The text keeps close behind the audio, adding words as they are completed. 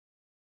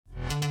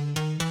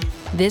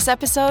This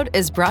episode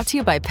is brought to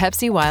you by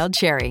Pepsi Wild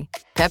Cherry.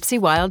 Pepsi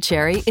Wild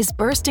Cherry is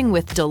bursting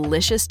with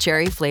delicious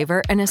cherry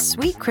flavor and a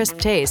sweet, crisp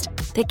taste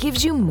that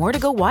gives you more to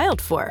go wild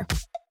for.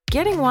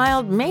 Getting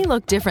wild may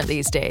look different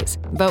these days,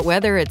 but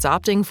whether it's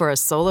opting for a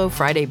solo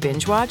Friday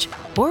binge watch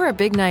or a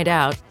big night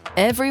out,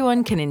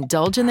 everyone can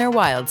indulge in their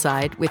wild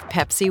side with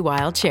Pepsi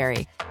Wild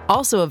Cherry.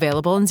 Also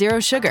available in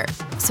Zero Sugar.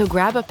 So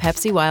grab a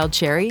Pepsi Wild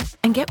Cherry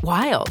and get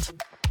wild.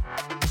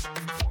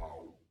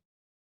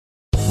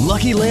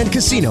 Lucky Land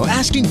Casino,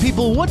 asking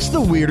people, what's the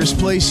weirdest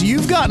place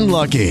you've gotten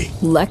lucky?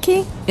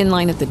 Lucky? In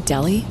line at the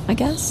deli, I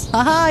guess?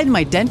 Aha, in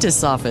my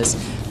dentist's office.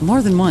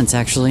 More than once,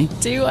 actually.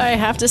 Do I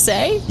have to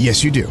say?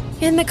 Yes, you do.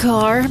 In the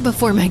car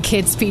before my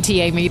kids'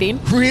 PTA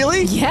meeting.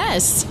 Really?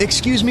 Yes.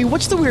 Excuse me,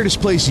 what's the weirdest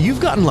place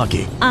you've gotten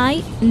lucky?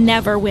 I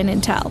never win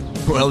and tell.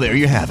 Well, there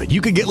you have it.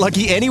 You can get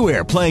lucky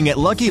anywhere, playing at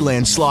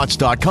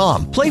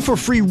LuckyLandSlots.com. Play for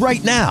free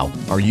right now.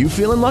 Are you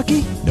feeling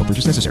lucky? No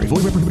purchase necessary.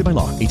 Void where prohibited by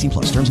law. 18+.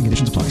 Terms and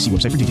conditions apply. See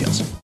website for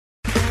details.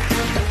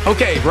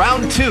 Okay,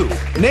 round two.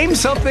 Name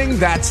something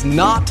that's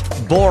not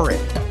boring.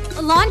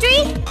 A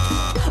laundry?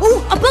 Ooh,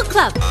 a book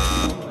club.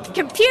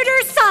 Computer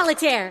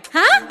solitaire,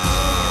 huh?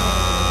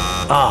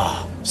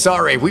 Ah, oh,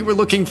 sorry. We were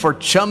looking for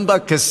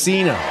Chumba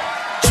Casino.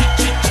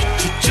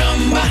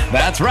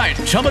 That's right.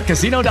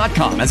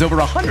 ChumbaCasino.com has over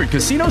 100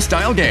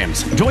 casino-style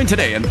games. Join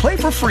today and play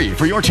for free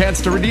for your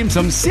chance to redeem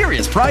some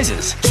serious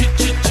prizes.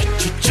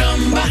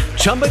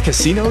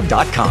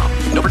 ChumbaCasino.com.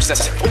 No purchase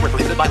necessary. Void where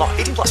prohibited by law.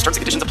 18+. Terms and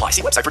conditions apply.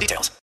 See website for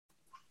details.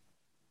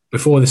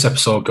 Before this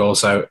episode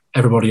goes out,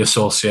 everybody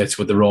associated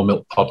with the Raw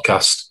Milk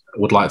podcast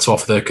would like to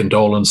offer their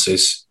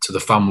condolences to the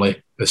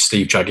family of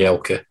Steve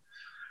Jagielka.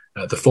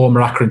 The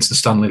former Accrington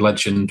Stanley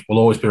legend will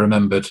always be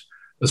remembered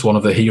as one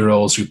of the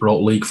heroes who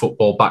brought league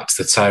football back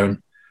to the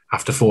town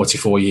after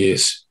 44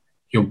 years.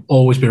 He'll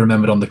always be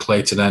remembered on the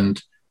Clayton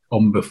end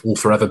and will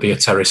forever be a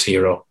terrace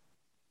hero.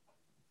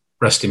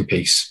 Rest in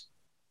peace.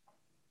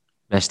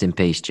 Rest in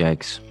peace,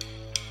 Jags.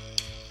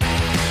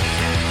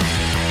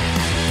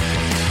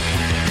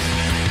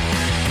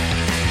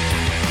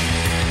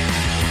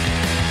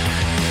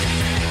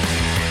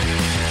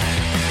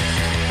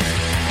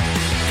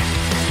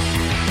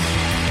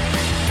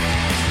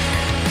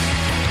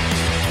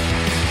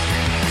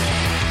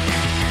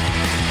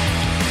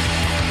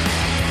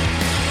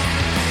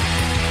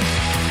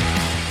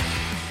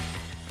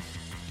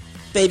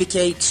 Baby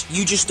cakes,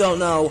 you just don't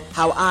know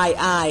how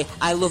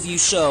I love you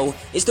so.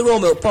 It's the Raw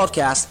Milk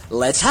Podcast.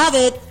 Let's have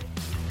it!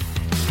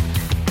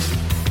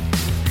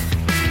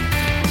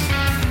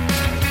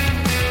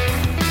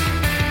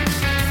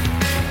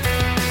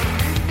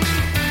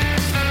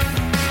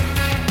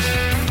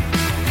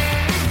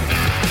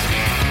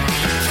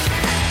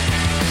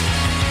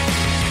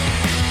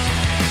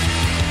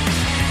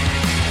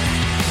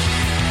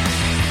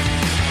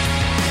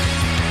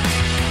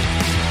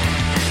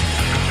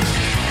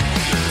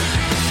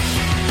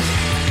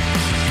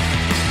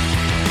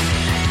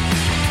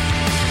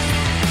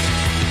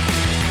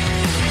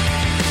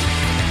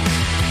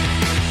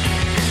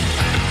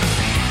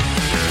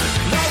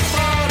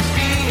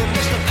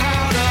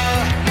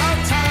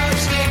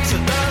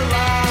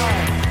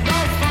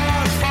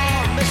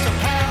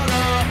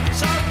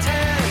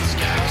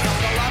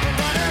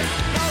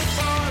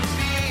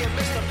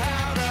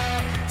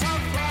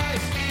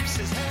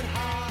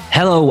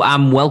 Hello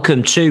and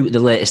welcome to the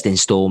latest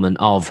instalment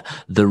of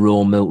the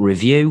Raw Milk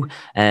Review.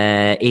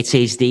 It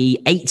is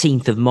the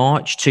 18th of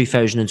March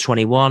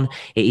 2021.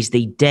 It is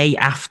the day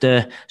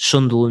after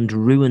Sunderland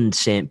ruined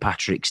St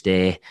Patrick's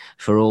Day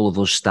for all of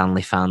us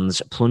Stanley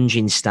fans,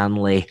 plunging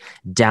Stanley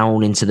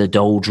down into the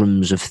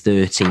doldrums of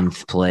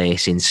 13th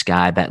place in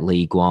Sky Bet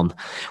League One.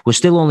 We're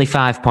still only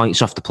 5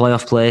 points off the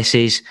playoff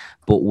places,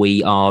 but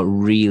we are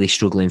really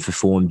struggling for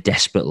form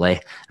desperately,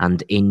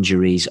 and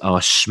injuries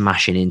are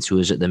smashing into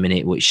us at the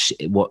minute, which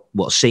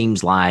what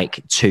seems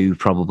like two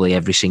probably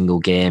every single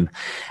game.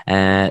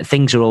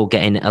 Things are all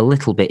getting a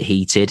little bit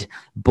heated,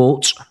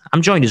 but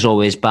I'm joined as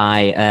always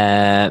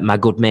by my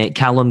good mate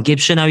Callum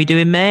Gibson. How are you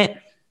doing, mate?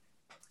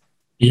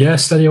 Yeah,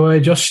 steady away,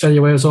 Josh. Steady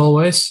away as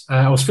always.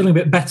 I was feeling a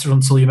bit better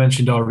until you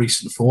mentioned our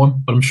recent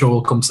form, but I'm sure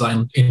we'll come to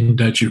that in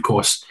due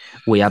course.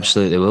 We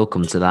absolutely will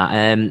come to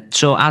that.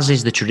 So, as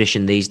is the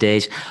tradition these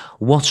days,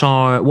 what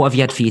have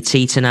you had for your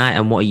tea tonight,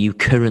 and what are you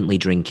currently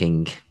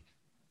drinking?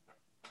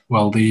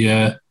 Well,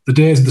 the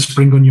days of the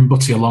spring onion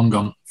butty are long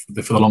gone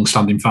for the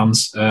long-standing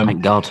fans.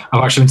 Thank God.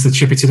 I've actually been to the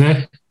chippy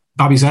today.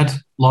 Babby's head,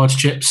 large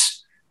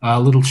chips,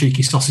 little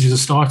cheeky sausage as a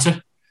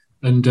starter,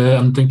 and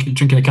I'm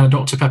drinking a can of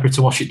Dr Pepper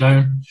to wash it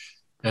down.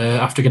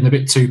 After getting a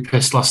bit too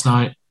pissed last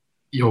night,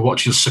 you're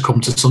watching us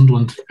succumb to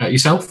Sunderland.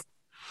 Yourself?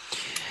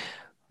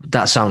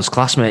 That sounds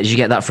class, mate. Did you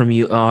get that from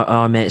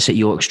our mates at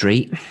York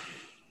Street?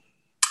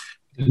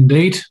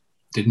 Did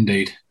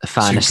indeed. A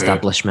fine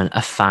establishment.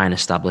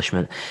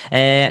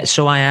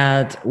 So I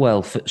had,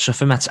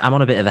 for Matt, I'm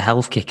on a bit of a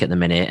health kick at the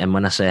minute. And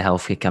when I say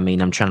health kick, I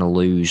mean I'm trying to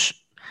lose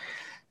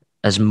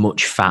as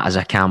much fat as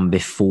I can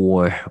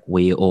before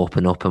we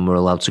open up and we're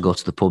allowed to go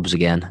to the pubs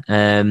again.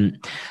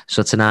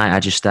 So tonight I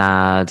just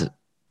had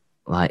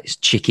like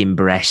chicken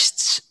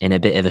breasts in a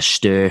bit of a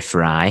stir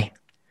fry.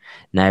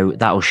 Now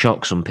that will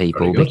shock some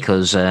people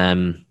because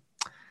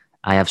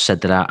I have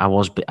said that I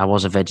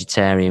was a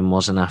vegetarian,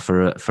 wasn't I,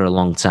 for a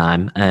long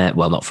time?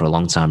 Well, not for a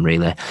long time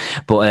really,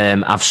 but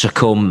I've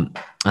succumbed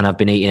and I've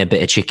been eating a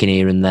bit of chicken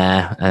here and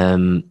there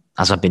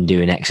as I've been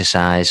doing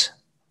exercise,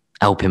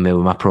 helping me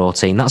with my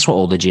protein. That's what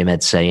all the gym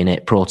heads say,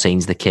 innit?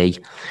 Protein's the key.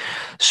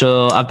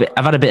 So I've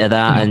had a bit of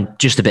that and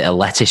just a bit of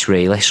lettuce,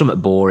 really. Something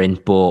boring,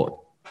 but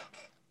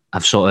I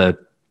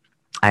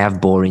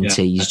have boring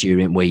teas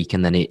during week,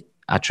 and then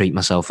I treat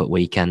myself at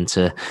weekend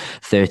to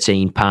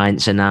 13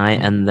 pints a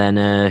night and then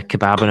a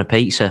kebab and a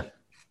pizza.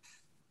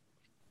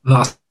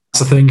 That's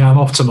the thing. I'm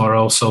off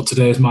tomorrow, so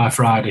today's my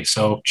Friday.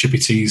 So Chippy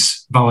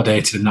T's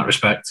validated in that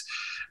respect.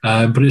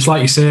 But it's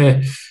like you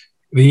say,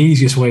 the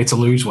easiest way to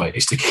lose weight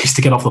is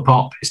to get off the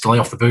pop, is to lay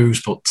off the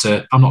booze. But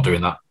I'm not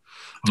doing that.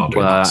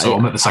 So I'll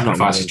make the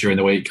sacrifices during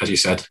the week, as you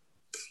said.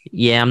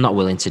 Yeah, I'm not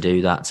willing to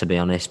do that, to be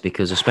honest,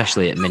 because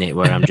especially at the minute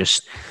where I'm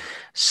just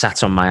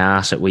sat on my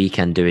ass at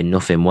weekend doing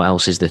nothing. What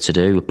else is there to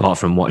do apart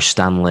from watch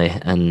Stanley?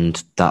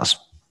 And that's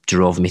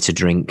drove me to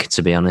drink,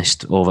 to be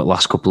honest, over the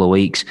last couple of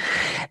weeks.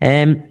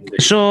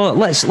 So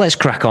let's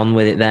crack on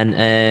with it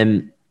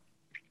then.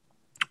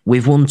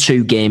 We've won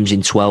 2 games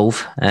in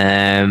 12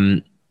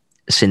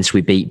 since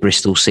we beat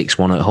Bristol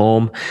 6-1 at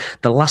home.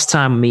 The last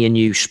time me and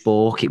you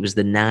spoke, it was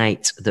the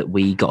night that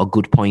we got a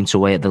good point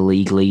away at the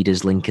league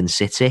leaders, Lincoln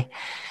City.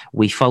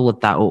 We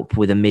followed that up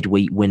with a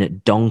midweek win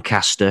at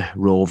Doncaster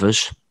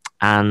Rovers,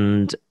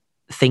 and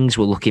things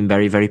were looking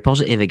very, very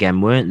positive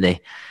again, weren't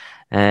they?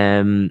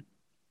 And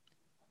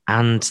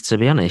to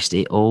be honest,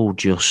 it's all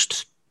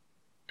just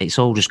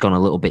gone a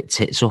little bit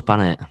tits up,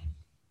 hasn't it?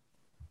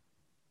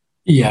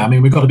 Yeah, I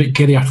mean, we got a bit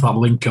giddy after that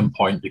Lincoln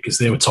point because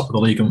they were top of the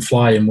league and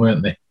flying,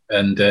 weren't they?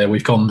 And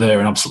we've gone there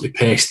and absolutely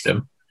paced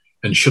them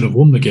and should have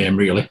won the game,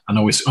 really. I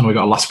know we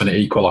got a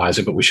last-minute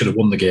equaliser, but we should have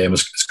won the game,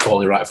 as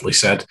Corley rightfully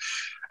said.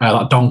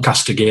 That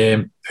Doncaster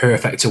game,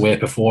 perfect away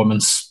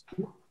performance,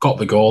 got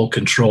the goal,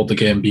 controlled the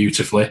game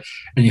beautifully,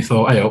 and you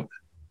thought, hey,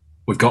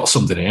 we've got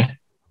something here.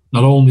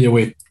 Not only are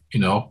we,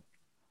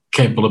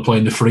 capable of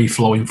playing the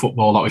free-flowing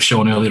football that we've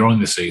shown earlier on in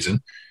the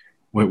season,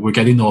 we're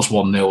getting those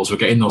 1-0s, we're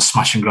getting those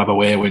smash-and-grab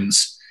away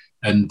wins,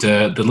 and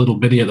the little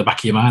biddy at the back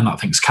of your mind that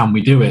thinks, can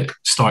we do it,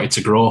 started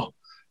to grow,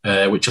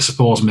 which I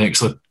suppose makes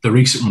the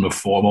recent run of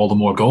form all the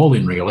more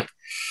galling, really.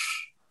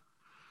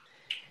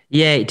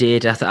 Yeah, it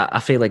did. I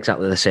feel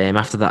exactly the same.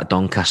 After that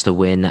Doncaster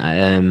win,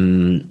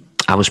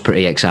 I was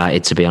pretty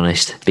excited, to be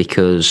honest,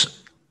 because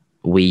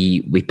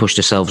we pushed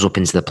ourselves up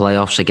into the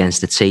playoffs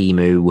against a team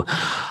who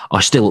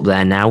are still up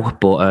there now,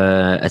 but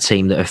a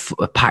team that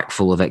are packed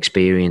full of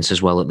experience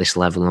as well at this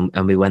level.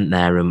 And we went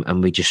there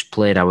and we just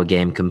played our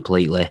game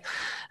completely.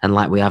 And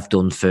like we have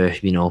done for,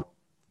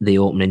 the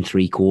opening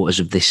 3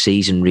 quarters of this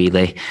season,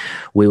 really,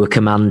 we were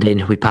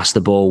commanding, we passed the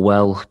ball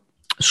well,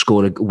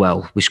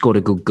 we scored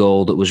a good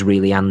goal that was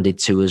really handed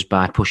to us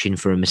by pushing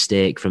for a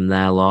mistake from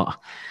their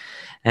lot.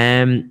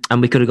 And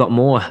we could have got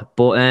more,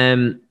 but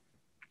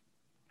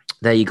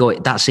there you go.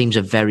 That seems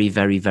a very,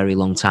 very, very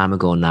long time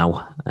ago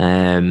now.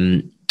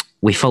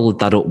 We followed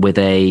that up with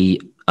a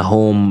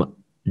home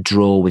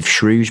draw with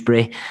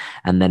Shrewsbury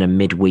and then a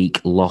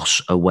midweek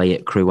loss away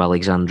at Crewe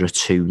Alexandra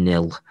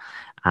 2-0.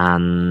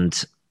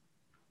 And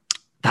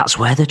that's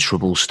where the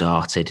trouble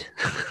started.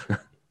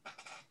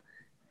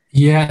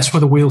 Yeah, it's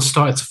where the wheels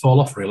started to fall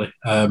off, really.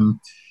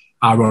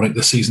 Ironic,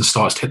 the season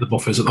starts to hit the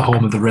buffers at the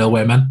home of the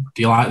Railwaymen.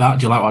 Do you like that?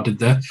 Do you like what I did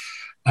there?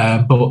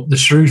 But the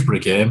Shrewsbury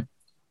game,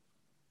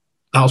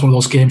 that was one of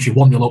those games you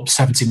 1-0 up,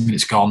 17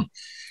 minutes gone.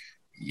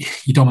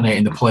 You're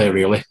dominating the play,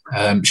 really.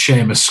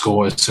 Seamus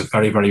scores a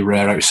very, very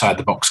rare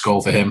outside-the-box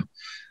goal for him.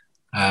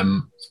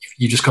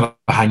 You just got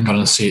to hang on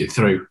and see it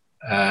through.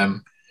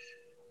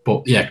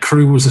 But, yeah,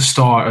 Crewe was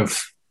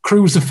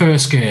the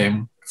first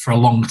game for a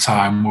long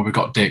time where we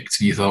got dicked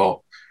and you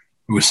thought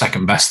we were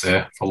second best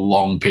there for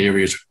long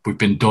periods. We've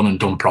been done and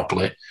done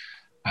properly.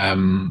 I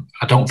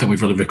don't think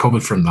we've really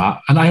recovered from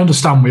that. And I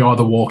understand we are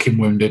the walking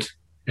wounded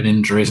in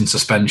injuries and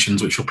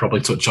suspensions, which we'll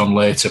probably touch on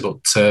later, but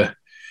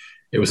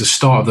it was the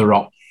start of the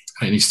rot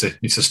and it needs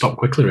to stop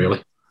quickly,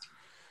 really.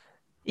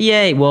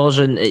 Yeah, it was,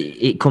 and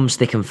it comes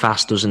thick and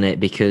fast, doesn't it?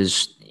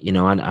 Because,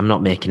 I'm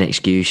not making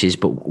excuses,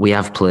 but we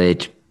have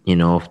played,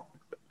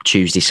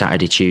 Tuesday,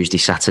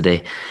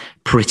 Saturday,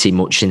 pretty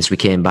much since we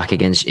came back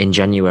in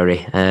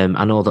January.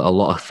 I know that a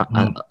lot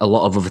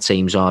of other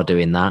teams are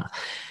doing that,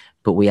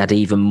 but we had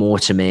even more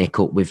to make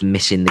up with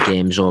missing the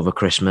games over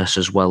Christmas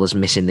as well as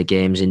missing the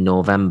games in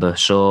November.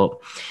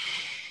 So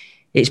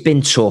it's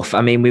been tough.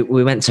 I mean,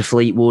 we went to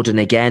Fleetwood and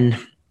again,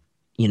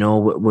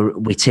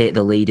 we take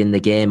the lead in the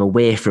game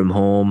away from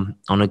home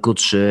on a good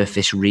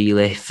surface,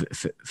 really,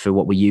 for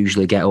what we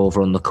usually get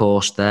over on the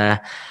coast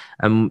there.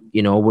 And,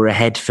 we're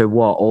ahead for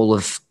all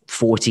of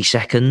 40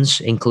 seconds,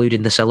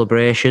 including the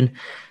celebration.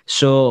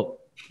 So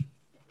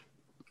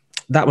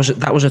that was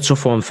a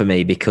tough one for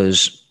me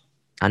because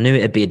I knew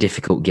it'd be a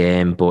difficult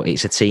game, but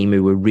it's a team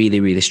who were really,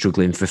 really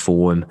struggling for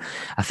form.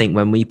 I think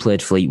when we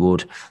played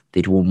Fleetwood,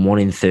 they'd won 1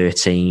 in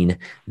 13.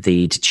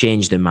 They'd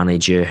changed the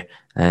manager.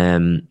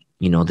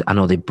 You know, I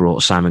know they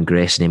brought Simon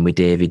Grayson in with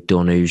David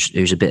Dunn,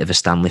 who's a bit of a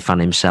Stanley fan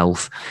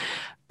himself.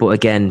 But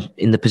again,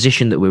 in the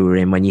position that we were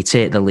in, when you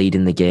take the lead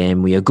in the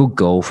game, with a good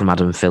goal from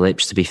Adam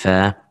Phillips, to be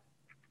fair,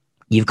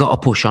 you've got to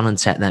push on and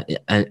take that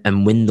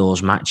and win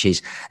those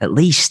matches. At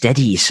least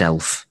steady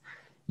yourself.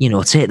 You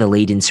know, take the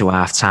lead into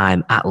half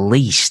time, at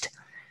least.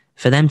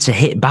 For them to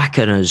hit back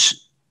on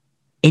us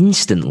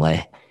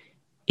instantly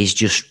is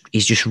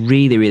just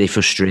really, really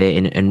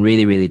frustrating and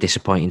really, really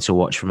disappointing to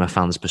watch from a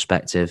fan's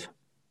perspective.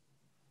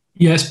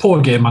 Yeah, it's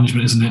poor game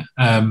management, isn't it?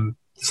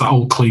 It's that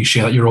old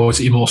cliche that you're always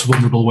at your most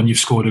vulnerable when you've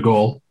scored a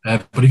goal.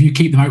 But if you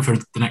keep them out for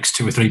the next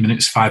 2 or 3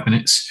 minutes, 5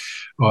 minutes,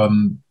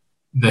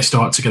 they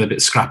start to get a bit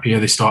scrappier.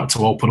 They start to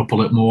open up a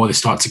little more. They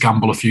start to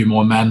gamble a few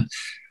more men.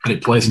 And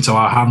it plays into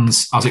our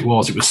hands. As it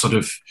was sort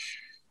of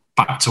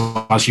back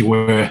to as you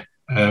were.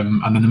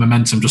 And then the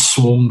momentum just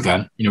swung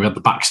then. You know, we had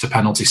the Baxter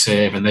penalty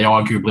save and they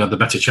arguably had the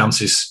better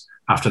chances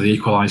after they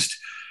equalised.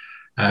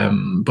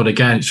 But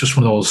again, it's just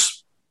one of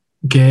those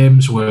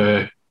games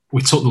where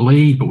we took the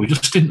lead, but we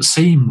just didn't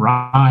seem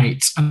right.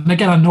 And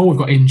again, I know we've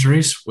got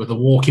injuries with the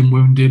walking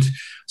wounded,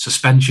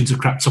 suspensions have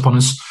crept up on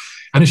us.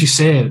 And as you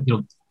say, you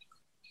know,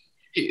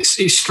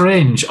 it's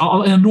strange. In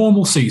a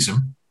normal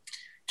season,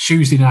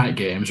 Tuesday night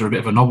games are a bit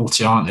of a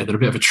novelty, aren't they? They're a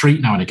bit of a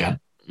treat now and again.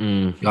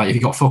 Like if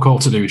you've got fuck all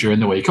to do during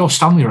the week,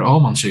 Stanley are at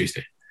home on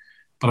Tuesday.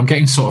 But I'm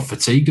getting sort of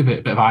fatigued a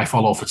bit of I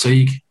follow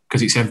fatigue,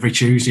 because it's every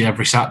Tuesday,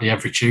 every Saturday,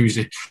 every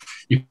Tuesday.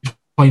 You're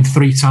playing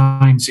 3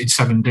 times in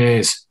 7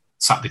 days,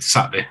 Saturday to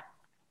Saturday.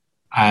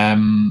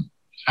 And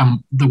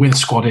the way the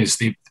squad is,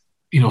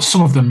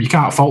 some of them, you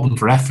can't fault them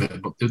for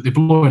effort, but they're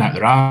blowing out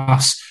their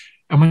ass.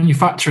 And when you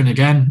factor in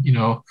again, you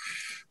know,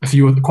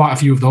 quite a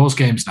few of those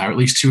games now, at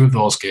least 2 of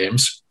those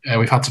games,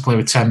 we've had to play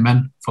with 10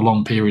 men for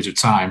long periods of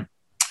time.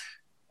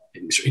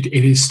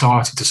 It is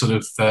starting to sort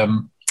of,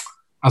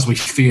 as we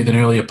feared in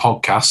earlier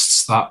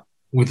podcasts, that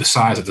with the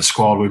size of the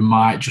squad, we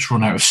might just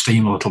run out of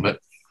steam a little bit.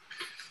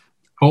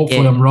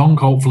 Hopefully I'm wrong.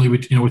 Hopefully we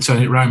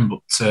turn it around,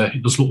 but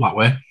it does look that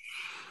way.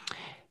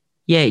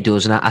 Yeah, it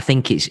does. And I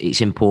think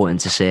it's important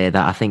to say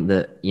that. I think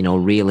that, you know,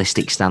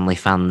 realistic Stanley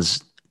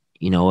fans,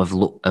 you know, have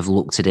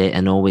looked at it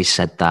and always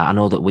said that. I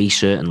know that we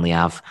certainly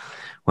have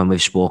when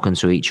we've spoken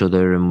to each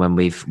other and when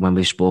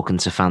we've spoken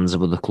to fans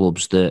of other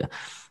clubs, that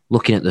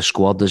looking at the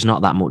squad, there's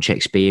not that much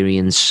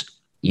experience,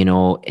 you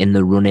know, in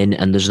the running,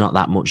 and there's not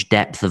that much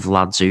depth of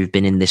lads who've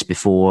been in this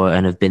before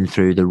and have been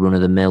through the run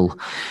of the mill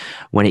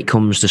when it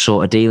comes to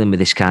sort of dealing with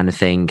this kind of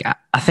thing.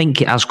 I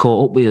think it has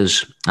caught up with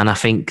us, and I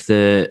think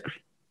that,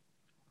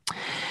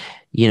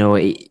 you know,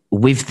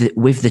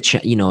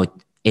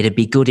 it'd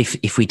be good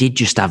if we did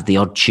just have the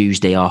odd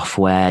Tuesday off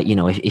where, you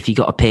know, if you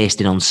got a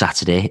pasting on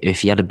Saturday,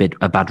 if you had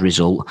a bad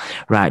result,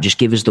 right, just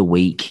give us the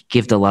week,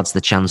 give the lads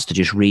the chance to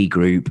just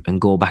regroup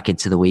and go back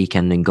into the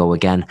weekend and go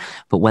again.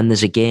 But when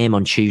there's a game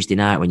on Tuesday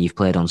night when you've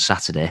played on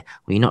Saturday,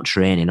 well, you're not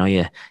training, are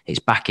you? It's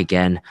back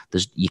again.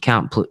 You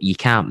can't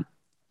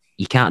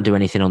do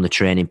anything on the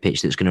training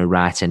pitch that's going to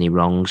right any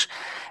wrongs.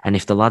 And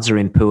if the lads are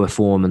in poor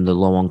form and they're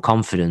low on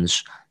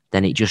confidence,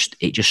 then it just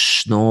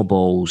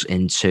snowballs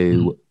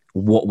into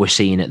what we're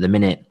seeing at the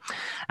minute.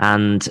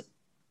 And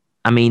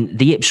I mean,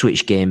 the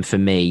Ipswich game for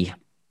me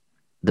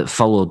that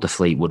followed the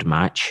Fleetwood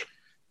match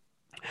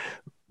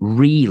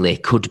really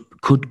could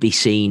be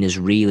seen as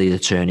really the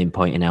turning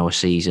point in our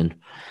season.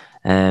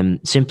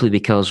 Simply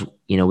because,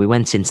 you know, we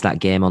went into that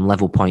game on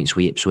level points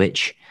with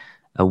Ipswich.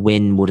 A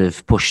win would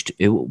have pushed,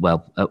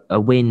 a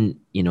win,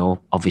 you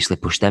know, obviously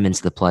pushed them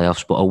into the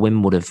playoffs, but a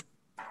win would have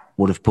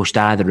pushed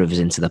either of us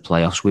into the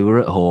playoffs. We were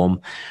at home.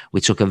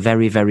 We took a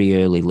very,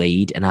 very early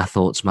lead, and I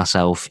thought to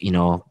myself, you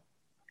know,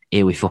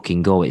 here we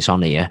fucking go. It's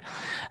on here.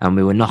 And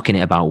we were knocking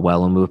it about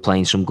well, and we were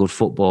playing some good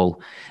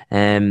football.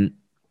 And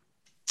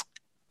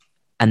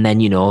then,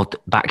 you know,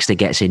 Baxter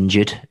gets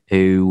injured,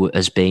 who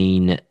has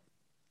been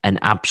an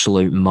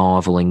absolute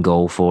marvel in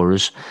goal for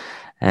us.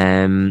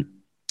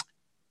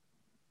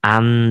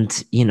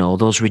 And, you know,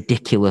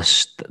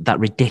 that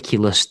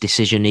ridiculous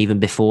decision even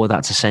before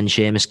that to send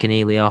Seamus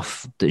Keneally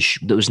off,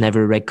 that was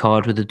never a red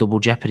card with the double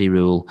jeopardy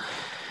rule.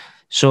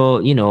 So,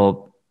 you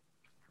know,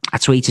 I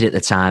tweeted at the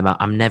time,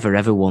 I'm never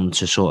ever one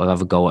to sort of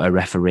have a go at a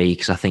referee,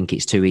 because I think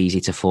it's too easy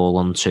to fall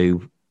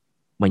onto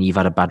when you've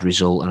had a bad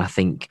result. And I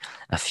think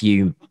a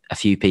few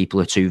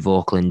people are too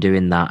vocal in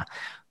doing that.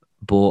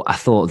 But I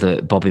thought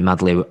that Bobby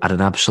Madley had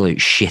an absolute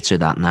shitter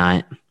that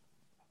night.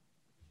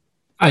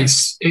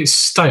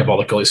 It's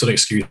diabolical. It's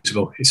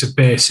unexcusable. It's a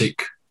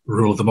basic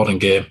rule of the modern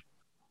game.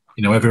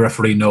 You know, every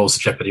referee knows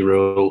the jeopardy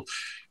rule.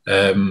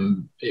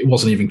 It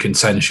wasn't even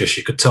contentious.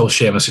 You could tell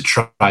Seamus had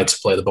tried to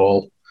play the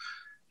ball.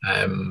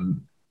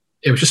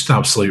 It was just an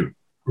absolute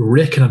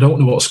rick, and I don't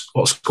know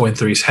what's going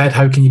through his head.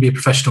 How can you be a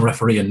professional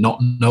referee and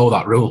not know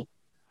that rule?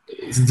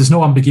 There's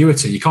no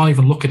ambiguity. You can't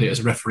even look at it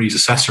as a referee's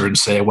assessor and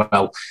say,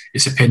 well,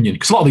 it's opinion.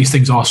 Because a lot of these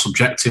things are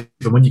subjective,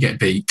 and when you get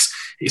beat,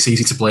 it's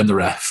easy to blame the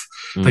ref.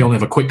 they only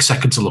have a quick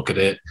second to look at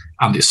it,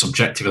 and it's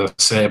subjective, as I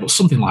say. But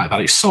something like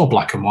that, it's so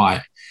black and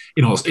white.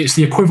 It's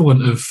the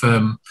equivalent of,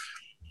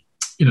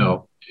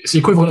 it's the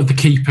equivalent of the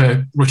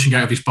keeper rushing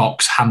out of his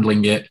box,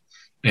 handling it,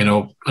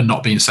 and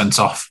not being sent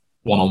off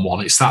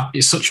one-on-one.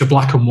 It's such a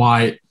black and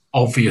white,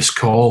 obvious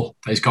call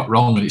that he's got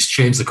wrong, and it's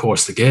changed the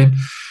course of the game.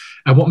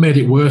 And what made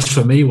it worse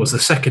for me was the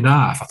second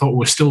half. I thought we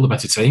were still the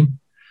better team.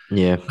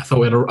 Yeah, I thought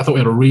we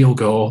had a real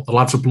go. The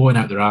lads were blowing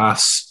out their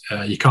arse.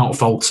 You can't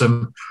fault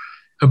them.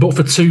 But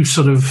for two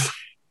sort of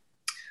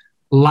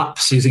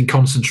lapses in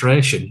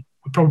concentration,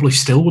 we probably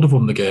still would have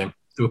won the game.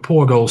 There were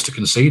poor goals to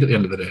concede at the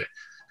end of the day.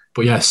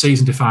 But yeah,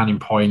 season-defining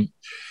point.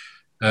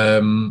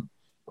 And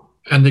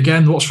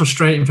again, what's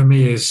frustrating for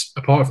me is,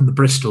 apart from the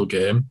Bristol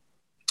game,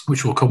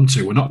 which we'll come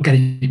to, we're not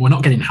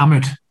getting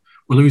hammered.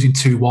 We're losing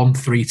 2-1,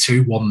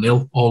 3-2,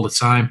 1-0 all the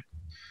time.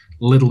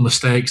 Little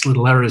mistakes,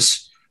 little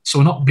errors. So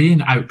we're not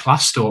being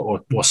outclassed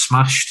or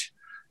smashed.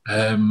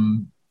 But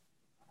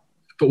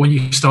when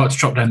you start to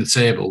drop down the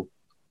table,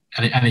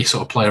 any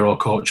sort of player or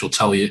coach will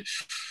tell you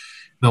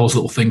those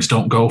little things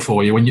don't go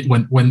for you when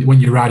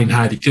you're riding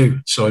high. They do.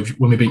 So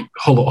when we beat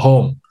Hull at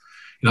home,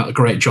 the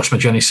great Josh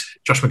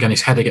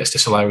McGuinness header gets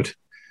disallowed.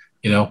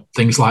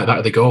 Things like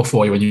that, they go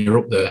for you when you're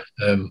up there.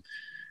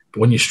 But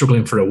when you're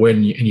struggling for a win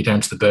and you're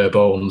down to the bare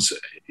bones,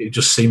 it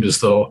just seemed as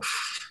though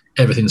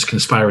everything's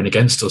conspiring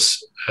against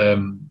us,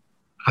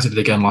 as it did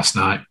again last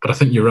night. But I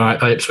think you're right,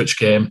 that Ipswich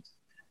game,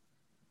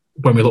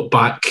 when we look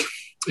back,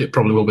 it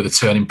probably will be the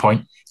turning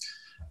point.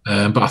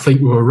 But I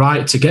think we were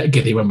right to get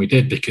giddy when we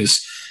did,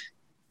 because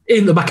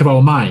in the back of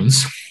our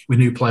minds, we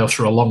knew playoffs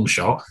were a long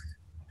shot.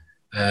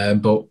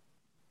 But,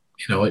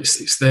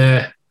 it's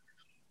there.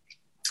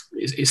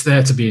 It's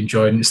there to be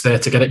enjoyed, and it's there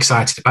to get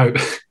excited about.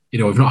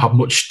 We've not had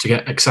much to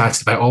get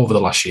excited about over the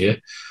last year.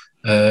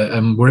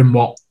 And we're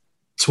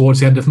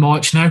towards the end of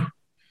March now.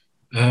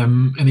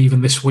 And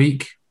even this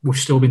week, we've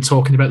still been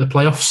talking about the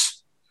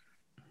playoffs,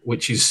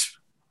 which is,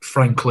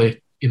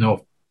 frankly,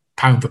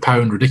 pound for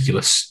pound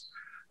ridiculous.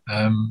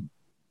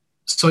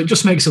 So it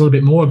just makes it a little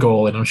bit more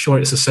goal, and I'm sure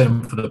it's the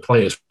same for the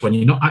players when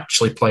you're not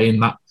actually playing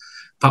that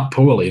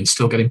poorly and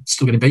still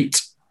getting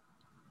beat.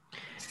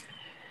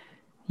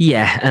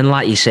 Yeah, and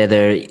like you say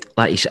there,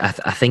 I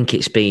think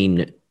it's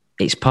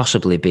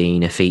possibly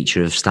been a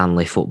feature of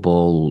Stanley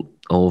football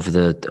over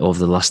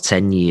the last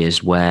 10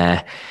 years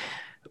where,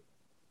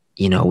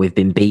 we've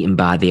been beaten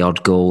by the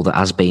odd goal that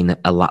has been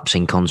a lapse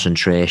in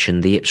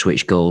concentration. The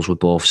Ipswich goals were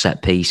both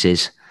set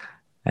pieces.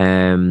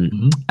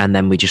 And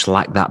then we just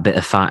lack that bit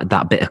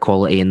of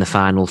quality in the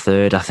final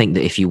third. I think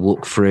that if you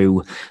look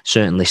through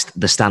certainly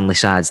the Stanley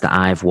sides that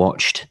I've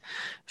watched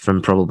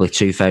from probably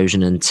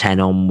 2010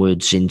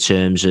 onwards, in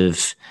terms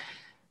of,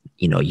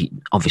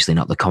 obviously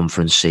not the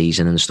conference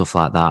season and stuff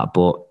like that,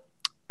 but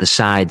the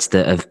sides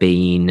that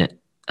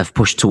have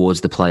pushed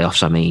towards the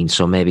playoffs,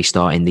 so maybe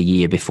starting the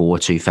year before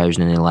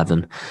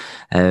 2011,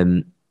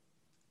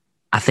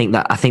 I think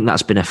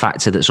that's been a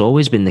factor that's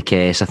always been the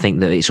case. I think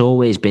that it's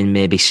always been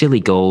maybe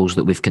silly goals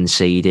that we've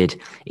conceded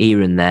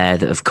here and there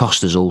that have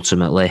cost us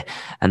ultimately,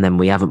 and then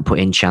we haven't put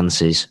in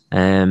chances.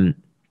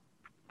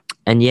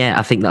 And yeah,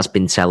 I think that's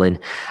been telling.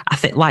 I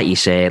think, like you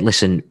say,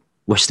 listen,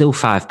 we're still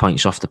 5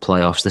 points off the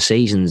playoffs.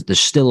 There's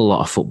still a lot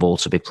of football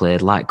to be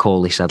played. Like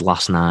Coley said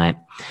last night,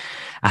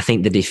 I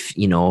think that if,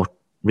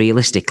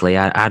 realistically,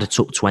 I'd have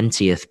took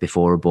 20th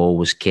before a ball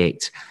was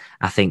kicked.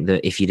 I think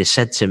that if you'd have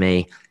said to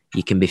me,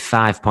 you can be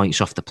 5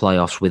 points off the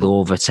playoffs with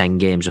over 10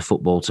 games of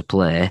football to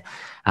play,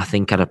 I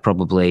think I'd have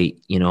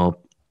probably,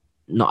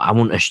 I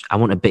wouldn't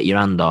have bit your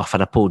hand off.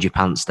 I'd have pulled your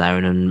pants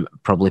down and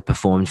probably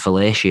performed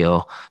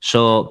fellatio.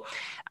 So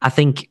I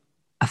think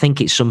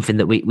it's something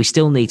that we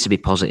still need to be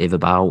positive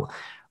about.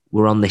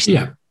 We're on this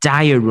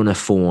dire run of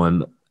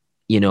form,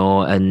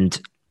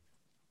 and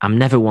I'm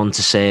never one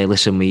to say,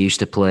 listen, we used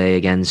to play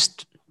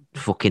against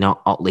fucking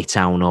Otley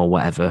Town or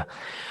whatever.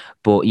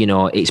 But,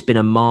 it's been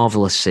a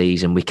marvellous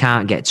season. We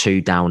can't get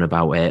too down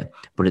about it.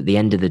 But at the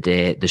end of the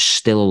day, there's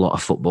still a lot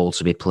of football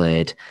to be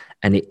played.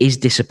 And it is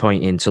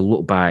disappointing to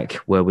look back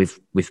where we've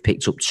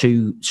picked up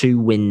two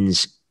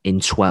wins in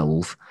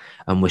 12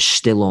 and we're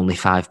still only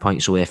 5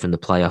 points away from the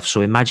playoffs. So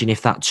imagine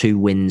if that 2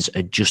 wins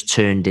had just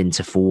turned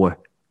into 4.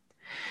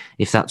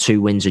 If that 2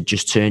 wins had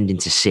just turned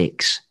into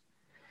 6.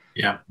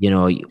 Yeah.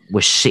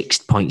 We're 6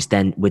 points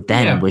then.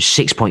 We're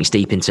 6 points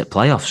deep into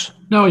playoffs.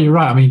 No, you're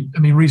right. I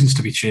mean, reasons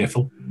to be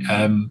cheerful.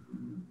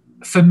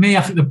 For me,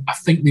 I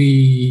think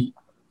the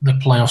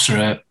playoffs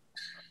are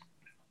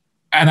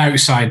an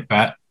outside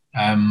bet,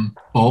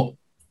 but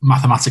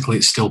mathematically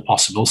it's still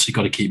possible. So you've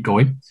got to keep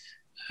going.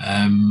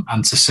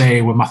 And to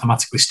say we're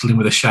mathematically still in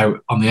with a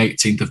shout on the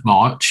 18th of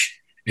March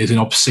is an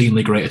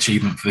obscenely great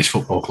achievement for this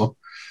football club.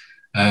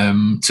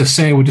 To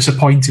say we're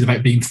disappointed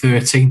about being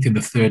 13th in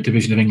the 3rd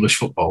division of English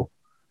football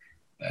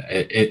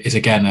it is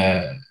again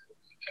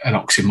an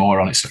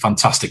oxymoron. It's a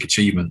fantastic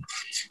achievement.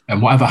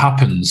 And whatever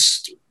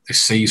happens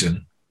this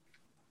season,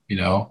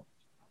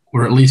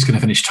 we're at least going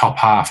to finish top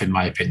half, in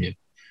my opinion.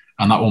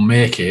 And that will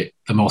make it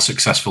the most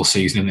successful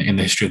season in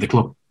the history of the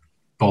club.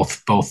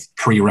 both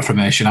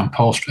pre-Reformation and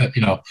post,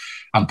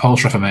 and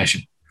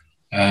post-Reformation,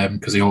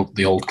 because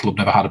the old club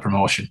never had a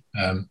promotion.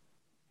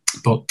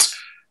 But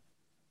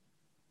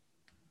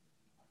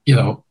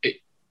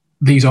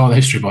these are the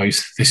history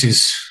boys. This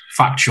is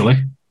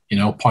factually,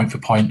 point for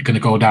point, going to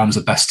go down as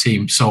the best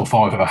team so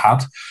far we've ever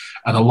had.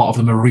 And a lot of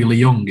them are really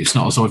young. It's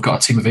not as though we've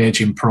got a team of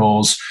aging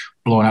pros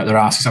blowing out their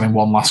asses, having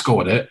one last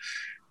go at it.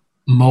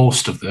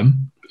 Most of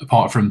them,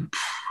 apart from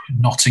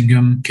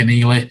Nottingham,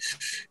 Keneally,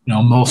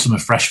 most of them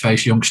are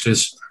fresh-faced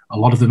youngsters. A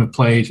lot of them have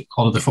played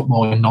a lot of the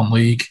football in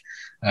non-league.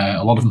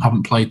 A lot of them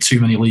haven't played too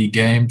many league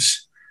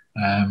games.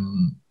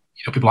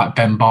 People like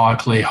Ben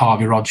Barkley,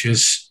 Harvey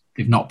Rodgers,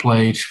 they've not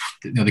played,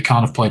 they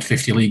can't have played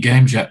 50 league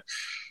games yet.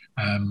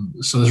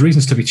 So there's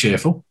reasons to be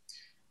cheerful.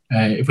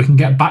 If we can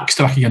get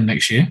Baxter back again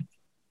next year,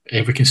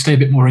 if we can stay a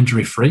bit more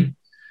injury-free,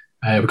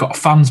 we've got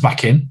fans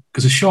back in,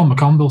 because as Sean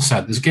McConville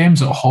said, there's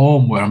games at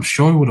home where I'm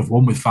sure we would have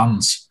won with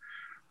fans.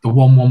 The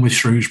 1-1 with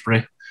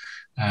Shrewsbury.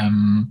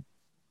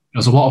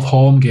 There's a lot of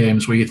home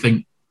games where you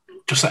think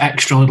just that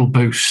extra little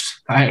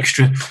boost, that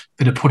extra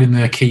bit of putting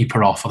their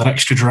keeper off, or that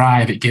extra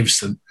drive it gives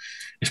them,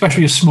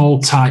 especially a small,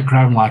 tight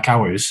ground like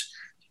ours.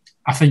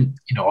 I think,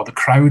 the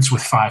crowd's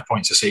worth 5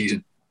 points a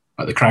season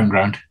at the Crown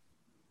Ground.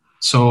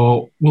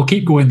 So we'll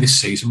keep going this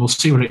season. We'll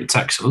see where it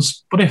takes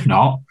us. But if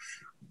not,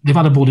 they've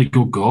had a bloody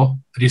good go.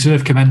 They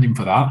deserve commending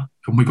for that.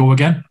 And we go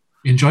again.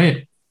 Enjoy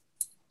it.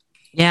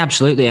 Yeah,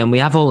 absolutely. And we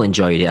have all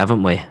enjoyed it,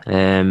 haven't we?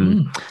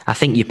 I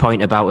think your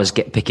point about us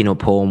picking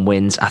up home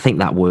wins, I think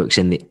that works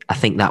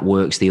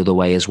the other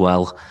way as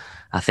well.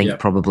 I think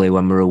probably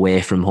when we're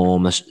away from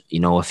home,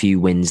 a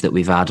few wins that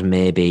we've had,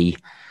 maybe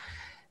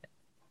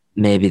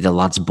the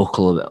lads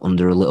buckle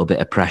under a little bit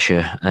of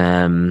pressure.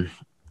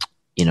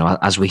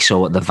 As we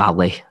saw at the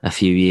Valley a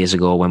few years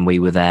ago when we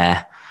were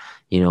there,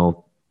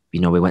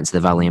 we went to the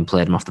Valley and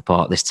played them off the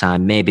park this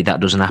time. Maybe that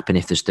doesn't happen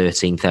if there's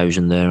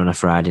 13,000 there on a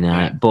Friday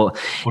night. But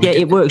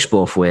it works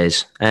both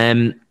ways.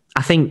 I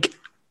think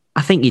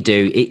you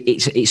do.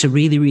 It's a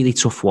really, really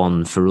tough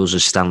one for us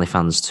as Stanley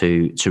fans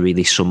to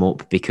really sum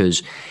up,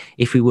 because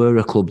if we were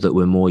a club that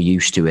were more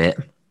used to it,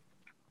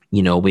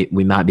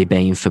 we might be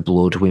baying for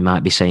blood. We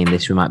might be saying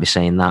this, we might be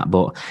saying that,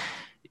 but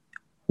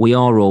we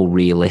are all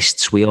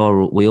realists. We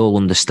all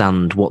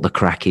understand what the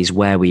crack is,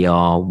 where we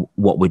are,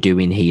 what we're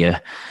doing here.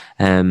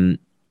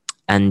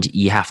 And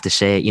you have to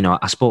say,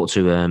 I spoke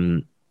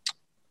to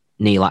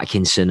Neil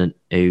Atkinson,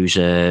 who's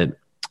a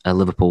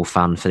Liverpool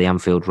fan for the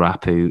Anfield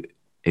Wrap,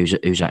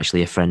 who's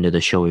actually a friend of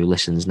the show, who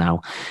listens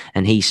now.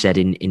 And he said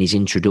in his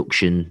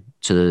introduction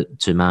to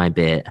my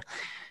bit,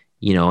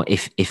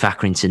 if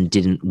Accrington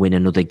didn't win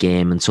another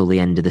game until the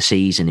end of the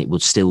season, it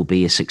would still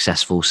be a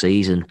successful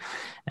season.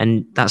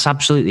 And that's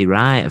absolutely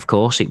right. Of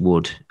course it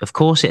would. Of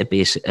course it'd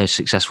be a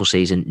successful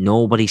season.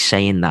 Nobody's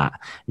saying that.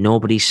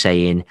 Nobody's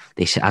saying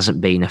this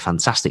hasn't been a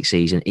fantastic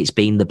season. It's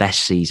been the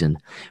best season.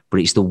 But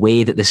it's the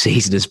way that the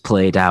season has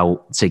played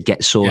out to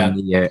get so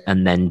near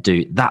and then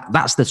do that.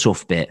 That's the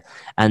tough bit.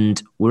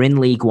 And we're in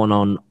League One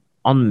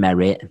on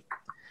merit.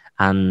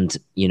 And,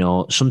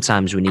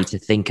 sometimes we need to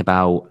think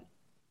about,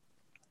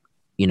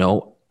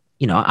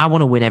 I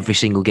want to win every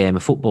single game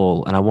of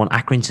football, and I want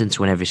Accrington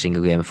to win every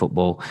single game of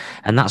football.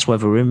 And that's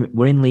whether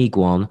we're in League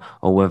One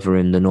or whether we're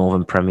in the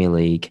Northern Premier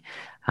League.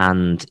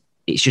 And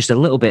it's just a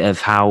little bit of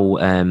how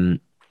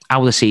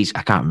the season,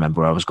 I can't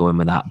remember where I was going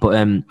with that,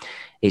 but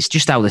it's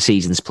just how the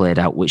season's played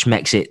out, which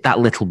makes it that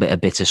little bit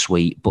of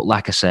bittersweet. But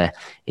like I say,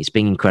 it's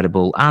been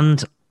incredible.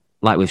 And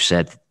like we've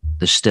said,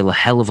 there's still a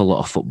hell of a lot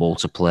of football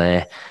to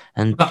play,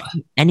 and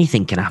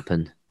anything can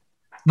happen.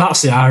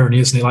 That's the irony,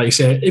 isn't it? Like you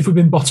say, if we've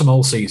been bottom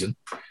all season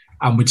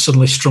and we'd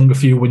suddenly strung a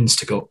few wins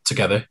to go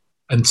together,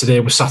 and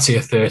today we're sat here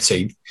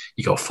 13th,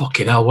 you go,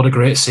 fucking hell, what a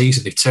great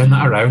season. They've turned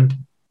that around.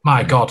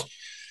 My God.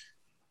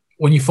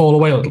 When you fall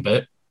away a little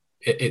bit,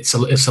 it's a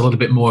little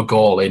bit more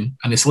galling,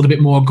 and it's a little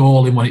bit more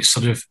galling when it's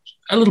sort of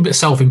a little bit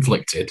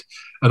self-inflicted.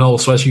 And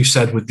also, as you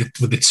said, with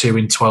the 2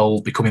 in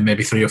 12 becoming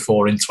maybe 3 or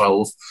 4 in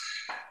 12,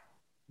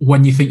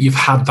 when you think you've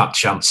had that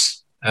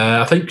chance.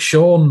 I think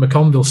Sean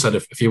McConville said a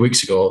few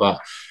weeks ago that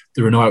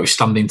there are no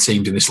outstanding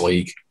teams in this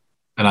league.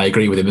 And I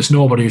agree with him. There's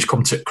nobody who's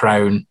come to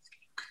Crown,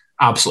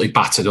 absolutely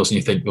battered us, and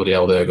you think, bloody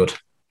hell, they're good.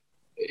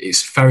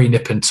 It's very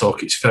nip and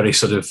tuck. It's very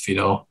sort of,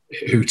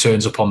 who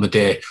turns up on the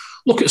day.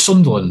 Look at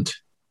Sunderland.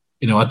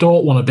 I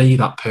don't want to be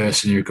that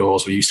person who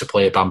goes, we used to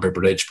play at Banbury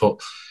Bridge, but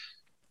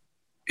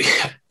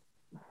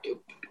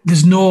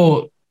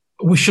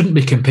we shouldn't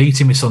be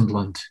competing with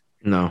Sunderland.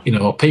 No.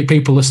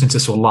 People listening to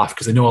this will laugh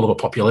because they know all of a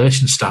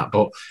population stat,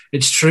 but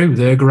it's true.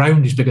 Their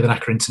ground is bigger than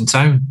Accrington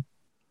Town.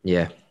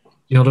 Yeah.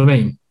 You know what I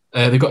mean?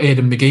 They've got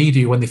Aidan McGee,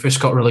 who, when they first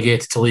got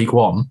relegated to League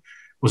One,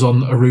 was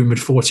on a rumoured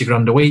 40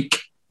 grand a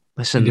week.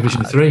 Listen, in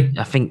Division 3.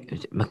 I think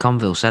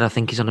McConville said, I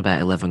think he's on about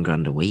 11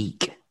 grand a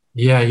week.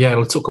 Yeah.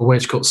 Well, it took a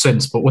wage cut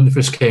since, but when they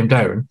first came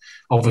down,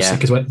 obviously,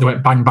 because they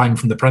went bang bang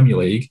from the Premier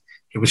League,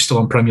 he was still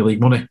on Premier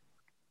League money.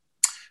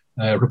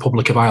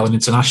 Republic of Ireland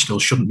International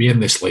shouldn't be in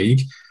this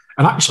league.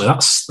 And actually,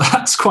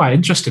 that's quite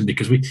interesting,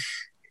 because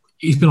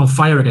he's been on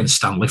fire against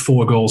Stanley,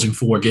 4 goals in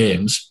 4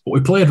 games. But we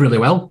played really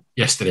well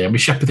yesterday, and we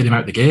shepherded him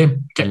out the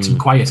game, kept him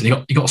quiet,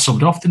 and he got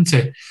subbed off, didn't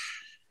he?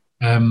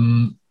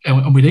 And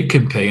we did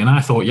compete. And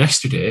I thought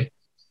yesterday,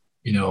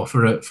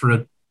 for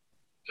a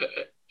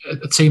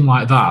team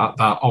like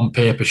that on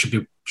paper should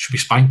be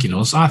spanking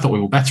us, I thought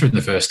we were better in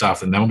the first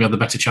half than them. We had the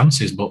better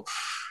chances, but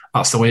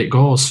that's the way it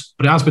goes.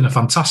 But it has been a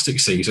fantastic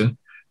season.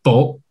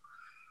 But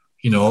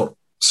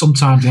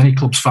sometimes in any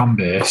club's fan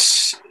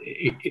base,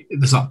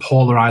 there's that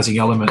polarising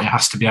element. It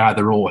has to be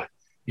either or.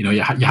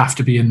 You have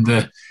to be in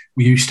the.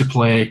 We used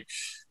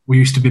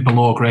to be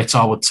below Great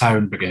Harwood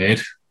Town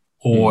Brigade,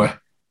 or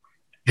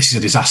this is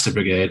a disaster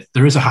brigade.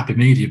 There is a happy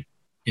medium.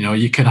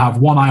 You can have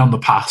one eye on the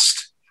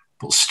past,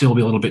 but still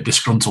be a little bit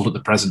disgruntled at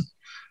the present.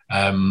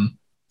 And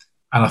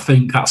I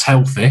think that's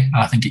healthy, and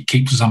I think it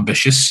keeps us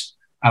ambitious.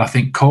 And I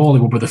think Corley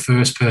will be the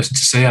first person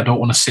to say, I don't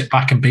want to sit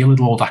back and be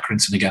little old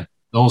Accrington again.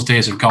 Those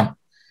days have gone.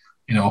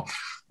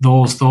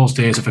 Those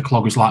days of a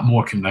cloggers like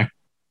Morecambe now.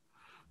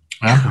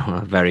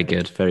 Yeah. Very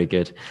good, very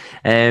good.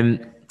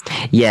 And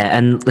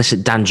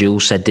listen, Dan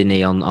Jules said, didn't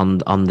he,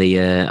 on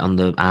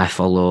the I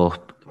Follow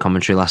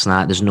commentary last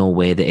night, there's no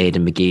way that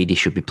Aidan McGeady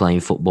should be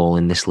playing football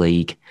in this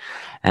league.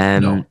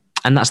 No.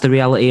 And that's the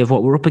reality of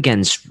what we're up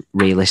against,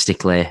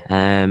 realistically.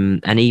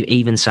 And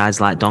even sides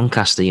like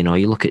Doncaster, you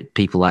look at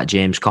people like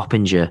James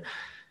Coppinger,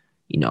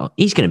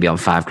 he's going to be on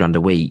 $5,000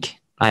 a week.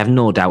 I have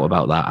no doubt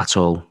about that at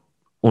all.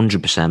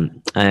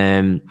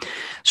 100%.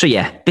 So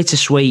yeah,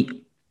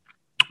 bittersweet,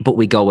 but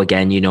we go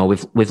again.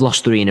 We've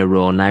lost 3 in a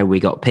row now. We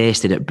got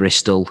pasted at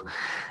Bristol.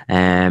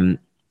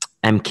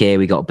 MK,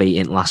 we got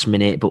beaten last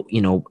minute, but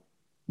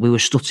we were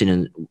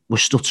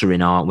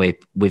stuttering, aren't we,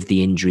 with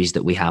the injuries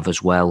that we have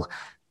as well.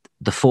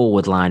 The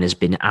forward line has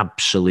been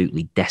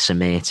absolutely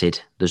decimated.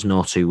 There's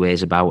no two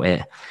ways about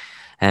it.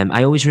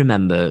 I always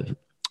remember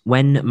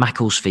when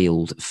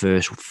Macclesfield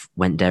first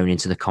went down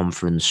into the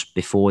conference,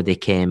 before they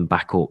came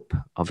back up,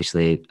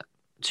 obviously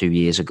 2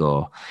 years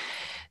ago,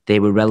 they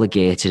were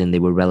relegated, and they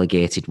were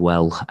relegated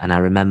well. And I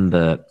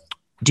remember,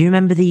 do you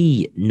remember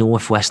the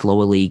Northwest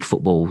Lower League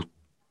football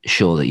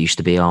show that used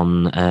to be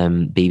on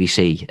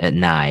BBC at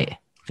night?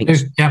 I think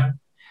yeah,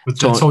 with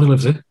Tony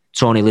Livesey.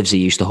 Tony Livesey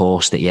used to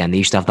host it, yeah, and they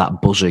used to have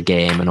that buzzer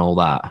game and all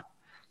that.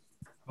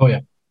 Oh,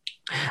 yeah.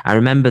 I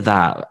remember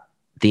that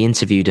they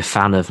interviewed a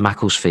fan of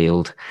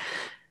Macclesfield,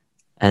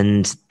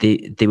 and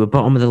they were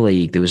bottom of the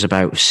league. There was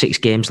about 6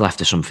 games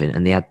left or something,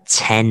 and they had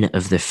 10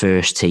 of the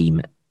first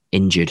team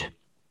injured.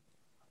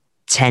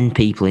 10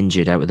 people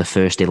injured out of the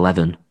first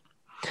 11.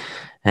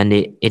 And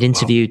it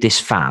interviewed this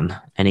fan,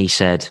 and he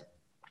said,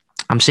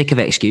 I'm sick of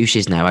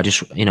excuses now. I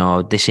just,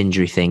 this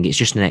injury thing, it's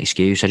just an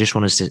excuse. I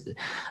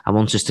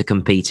want us to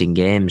compete in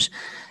games.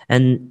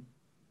 And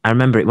I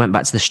remember it went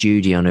back to the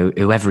studio, and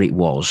whoever it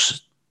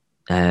was,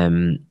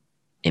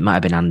 it might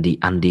have been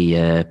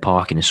Andy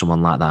Parkin or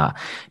someone like that,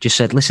 just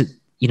said, listen,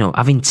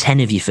 having 10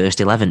 of your first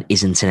 11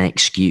 isn't an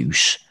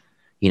excuse,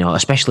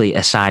 especially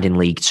a side in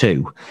League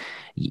Two.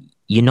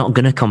 You're not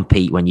going to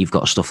compete when you've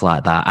got stuff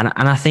like that.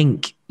 And I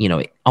think,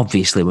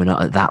 obviously we're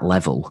not at that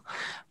level.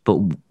 But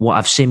what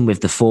I've seen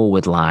with the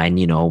forward line,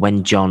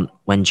 when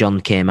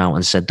John came out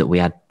and said that we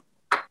had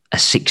a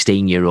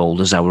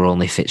 16-year-old as our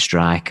only fit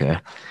striker,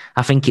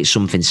 I think it's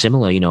something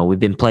similar. We've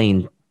been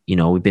playing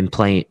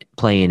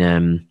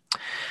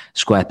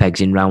square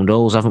pegs in round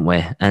holes, haven't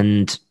we?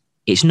 And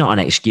it's not an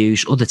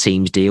excuse. Other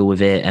teams deal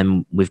with it,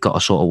 and we've got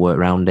to sort of work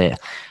around it.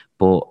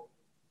 But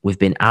we've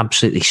been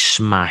absolutely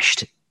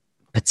smashed,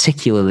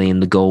 particularly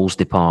in the goals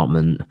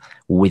department,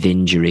 with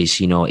injuries.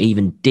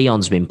 Even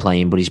Dion's been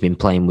playing, but he's been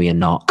playing with a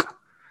knock.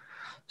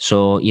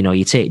 So,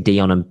 you take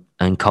Dion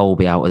and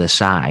Colby out of the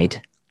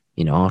side,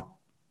 we've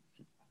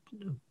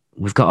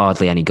got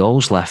hardly any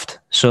goals left.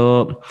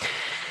 So,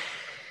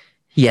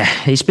 yeah,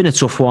 it's been a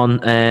tough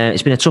one.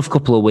 It's been a tough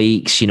couple of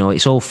weeks.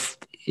 It's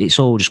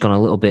all just gone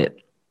a little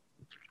bit.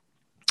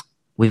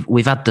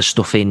 We've had the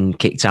stuffing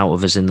kicked out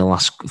of us in the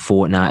last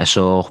fortnight or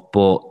so,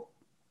 but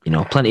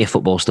plenty of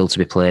football still to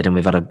be played, and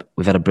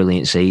we've had a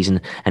brilliant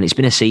season. And it's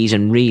been a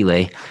season,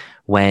 really,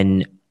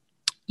 when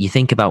you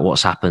think about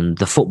what's happened,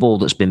 the football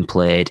that's been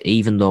played,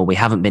 even though we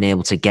haven't been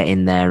able to get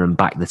in there and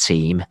back the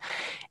team,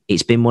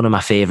 it's been one of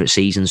my favourite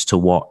seasons to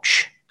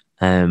watch,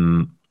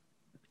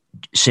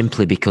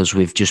 simply because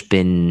we've just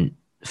been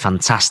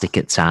fantastic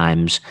at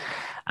times.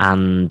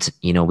 And,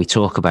 we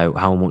talk about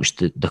how much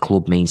the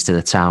club means to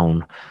the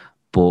town,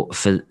 but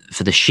for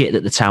the shit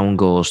that the town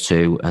goes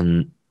to,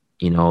 and,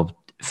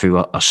 through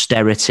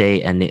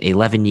austerity and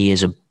 11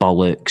 years of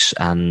bollocks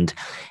and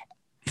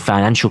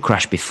financial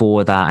crash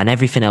before that and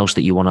everything else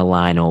that you want to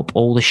line up,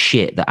 all the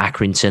shit that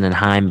Accrington and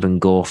Hyndburn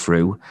go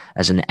through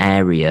as an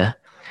area,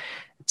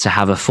 to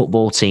have a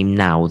football team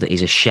now that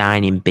is a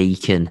shining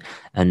beacon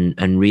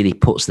and really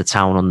puts the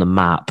town on the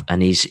map,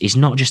 and is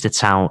not just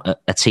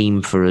a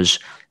team for us,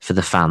 for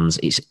the fans.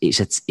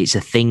 It's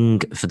a thing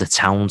for the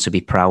town to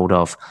be proud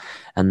of.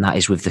 and that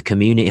is with the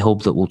community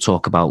hub that we'll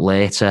talk about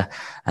later.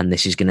 And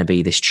this is going to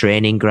be this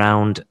training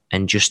ground,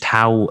 and just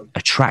how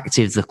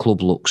attractive the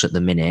club looks at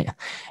the minute.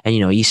 And,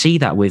 you see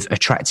that with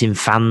attracting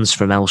fans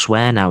from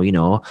elsewhere now.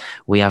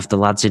 We have the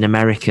lads in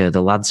America,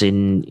 the lads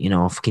in,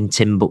 fucking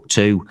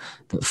Timbuktu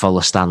that follow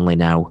Stanley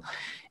now.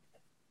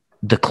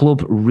 The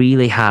club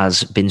really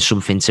has been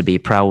something to be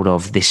proud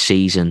of this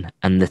season,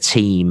 and the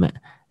team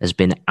has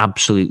been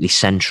absolutely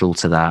central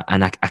to that.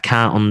 And I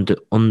can't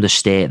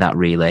understate that,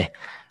 really,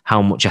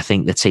 how much I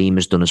think the team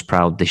has done us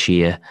proud this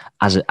year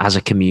as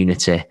a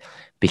community,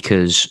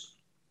 because,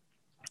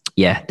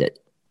 yeah,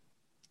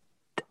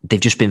 they've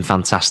just been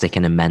fantastic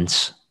and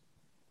immense.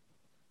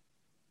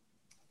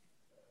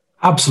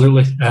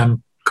 Absolutely.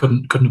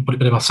 Couldn't have put it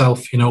better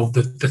myself.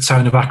 The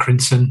town of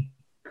Accrington,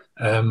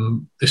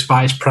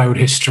 despite its proud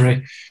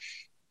history,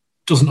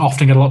 doesn't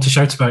often get a lot to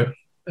shout about.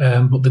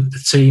 But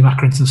the team,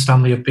 Accrington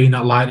Stanley, have been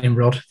that lightning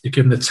rod. They've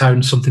given the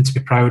town something to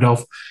be proud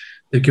of.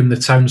 They've given the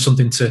town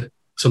something to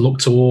look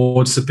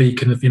towards, the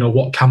beacon of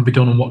what can be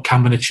done and what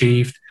can be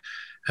achieved.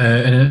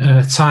 And in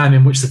a time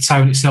in which the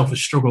town itself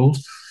has struggled,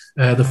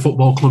 the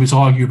football club is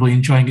arguably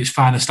enjoying its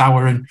finest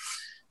hour and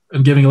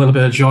giving a little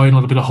bit of joy and a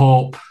little bit of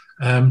hope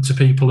to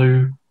people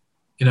who,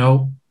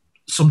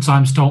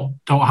 sometimes don't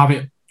have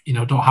it.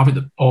 Don't have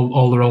it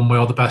all their own way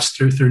or the best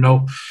through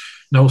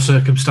no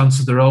circumstance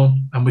of their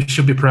own. And we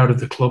should be proud of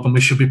the club, and we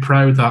should be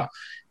proud that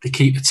they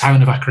keep the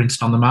town of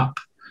Accrington on the map.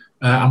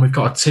 And we've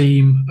got a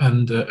team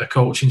and a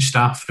coaching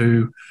staff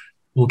who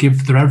will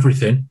give their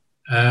everything,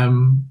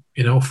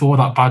 for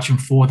that badge and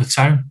for the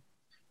town.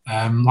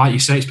 Like you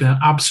say, it's been an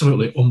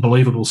absolutely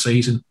unbelievable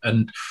season.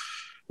 And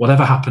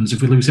whatever happens,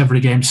 if we lose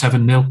every game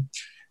 7-0,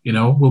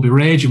 we'll be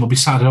raging, we'll be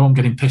sat at home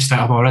getting pissed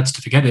out of our heads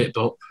to forget it.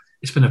 But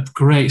it's been a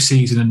great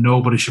season, and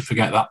nobody should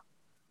forget that.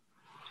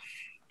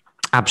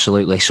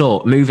 Absolutely.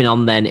 So moving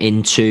on then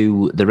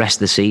into the rest of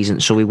the season.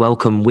 So we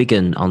welcome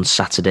Wigan on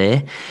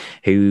Saturday,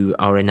 who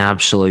are in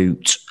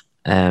absolute,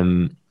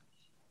 a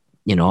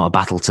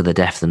battle to the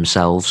death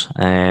themselves.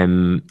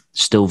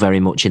 Still very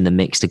much in the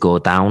mix to go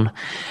down.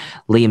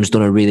 Liam's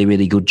done a really,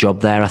 really good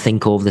job there, I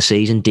think, over the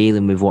season,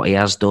 dealing with what he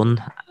has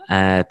done.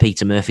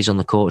 Peter Murphy's on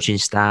the coaching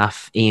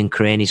staff. Ian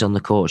Craney's on the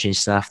coaching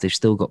staff. They've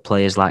still got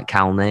players like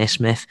Cal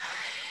Naismith.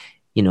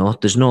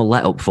 There's no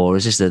let up for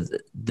us. Is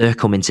that they're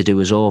coming to do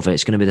us over.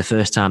 It's going to be the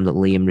first time that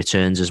Liam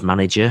returns as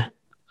manager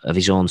of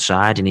his own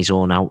side in his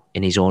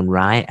own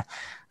right.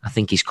 I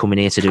think he's coming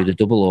here to do the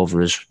double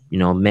over us.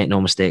 Make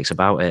no mistakes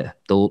about it.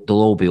 They'll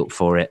all be up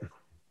for it.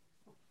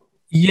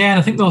 Yeah, and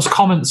I think those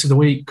comments of the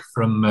week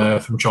from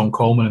John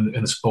Coleman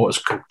in the Supporters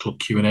Club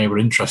Q&A were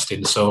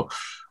interesting. So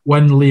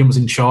when Liam was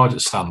in charge at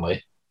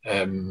Stanley,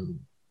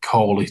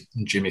 Coley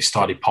and Jimmy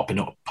started popping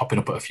up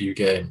at a few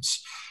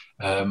games.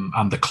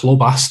 And the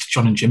club asked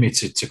John and Jimmy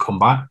to come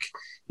back.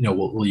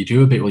 Will you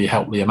do a bit? Will you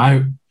help Liam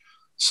out?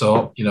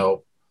 So,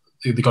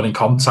 they got in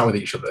contact with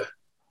each other.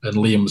 And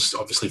Liam's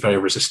obviously very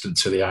resistant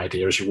to the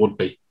idea, as you would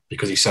be,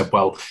 because he said,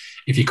 well,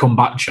 if you come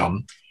back,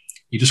 John,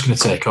 you're just going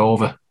to take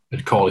over.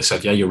 And Coley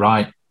said, yeah, you're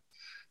right.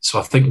 So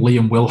I think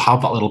Liam will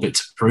have that little bit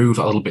to prove,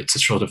 that little bit to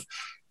sort of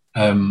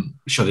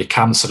show they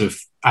can sort of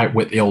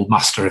outwit the old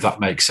master, if that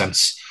makes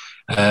sense.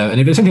 And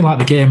if it's anything like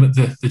the game at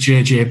the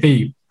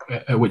JJB,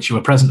 at which you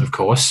were present, of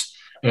course,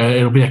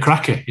 it'll be a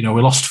cracker. We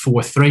lost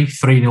 4-3,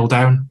 3-0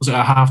 down. Was it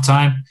at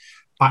half-time?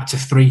 Back to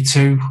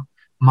 3-2.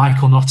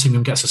 Michael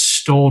Nottingham gets a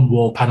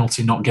Stonewall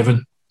penalty not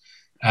given.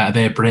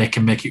 They break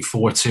and make it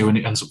 4-2, and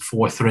it ends up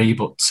 4-3.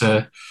 But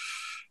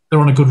they're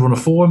on a good run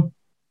of form.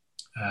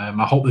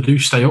 I hope they do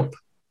stay up.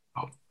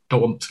 I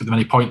don't want to give them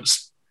any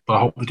points, but I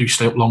hope they do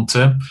stay up long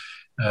term.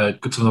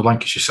 Good to the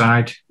Lancashire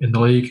side in the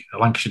league,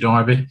 Lancashire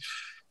Derby.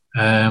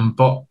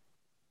 But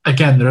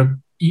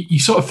again, you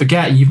sort of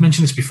forget, you've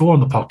mentioned this before on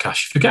the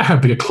podcast, you forget how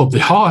big a club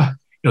they are.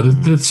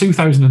 The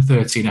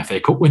 2013 FA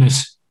Cup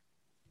winners.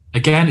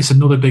 Again, it's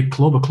another big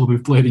club, a club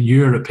who've played in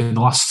Europe in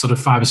the last sort of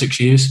 5 or 6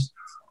 years,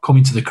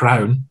 coming to the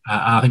crown.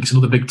 And I think it's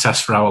another big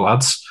test for our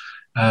lads.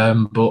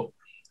 But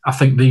I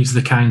think these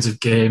are the kinds of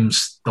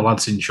games the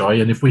lads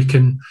enjoy. And if we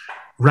can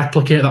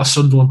replicate that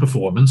Sunderland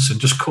performance and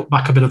just cut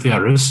back a few of the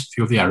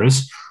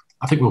errors,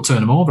 I think we'll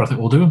turn them over. I think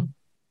we'll do them.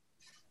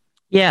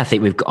 Yeah, I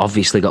think we've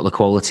obviously got the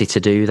quality to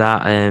do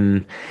that.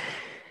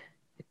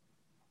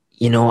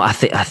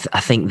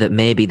 I think that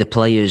maybe the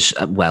players,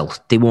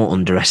 they won't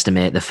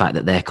underestimate the fact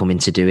that they're coming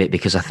to do it,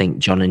 because I think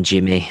John and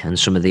Jimmy and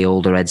some of the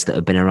older heads that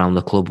have been around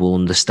the club will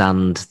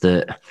understand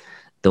that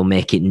they'll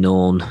make it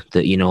known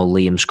that,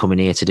 Liam's coming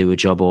here to do a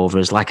job over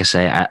us. Like I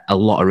say, a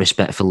lot of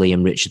respect for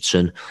Liam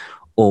Richardson.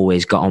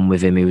 Always got on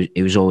with him.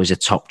 He was always a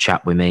top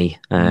chap with me.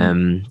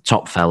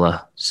 Top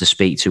fella to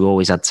speak to.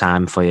 Always had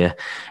time for you,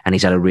 and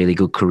he's had a really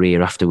good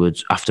career after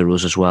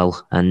us as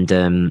well. And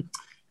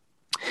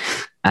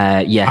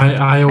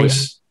I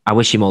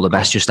wish him all the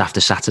best just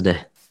after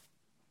Saturday.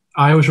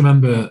 I always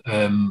remember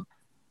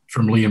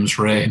from Liam's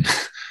reign.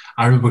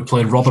 I remember we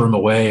played Rotherham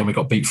away and we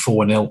got beat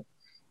 4-0,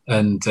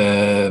 and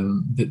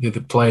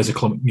the players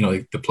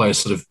the players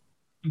sort of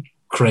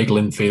Craig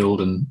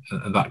Linfield and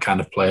that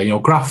kind of player,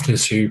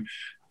 grafters who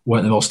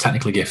weren't the most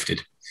technically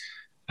gifted.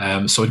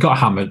 So he got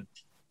hammered.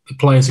 The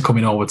players are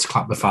coming over to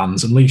clap the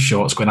fans, and Lee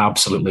Short's going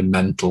absolutely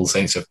mental,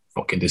 saying it's a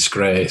fucking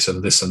disgrace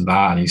and this and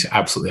that, and he's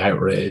absolutely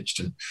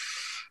outraged. And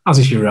as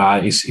is your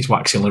right, he's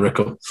waxing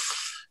lyrical.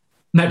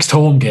 Next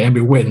home game,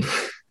 we win.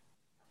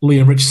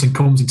 Liam Richardson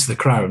comes into the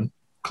crowd,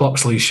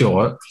 clocks Lee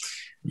Short.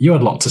 You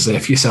had a lot to say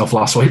for yourself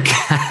last week.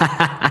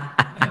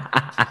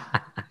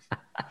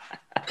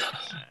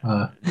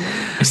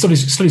 He stood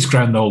his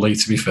ground though, Lee,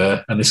 to be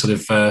fair, and this sort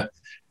of,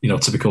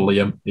 typical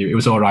Liam. He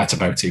was all right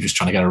about it. He was just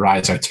trying to get a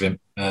rise out of him.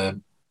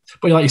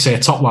 But like you say, a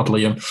top lad,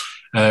 Liam,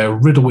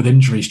 riddled with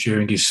injuries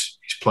during his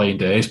playing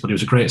days, but he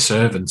was a great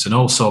servant, and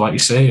also, like you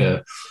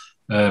say,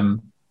 a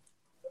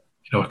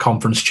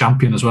conference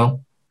champion as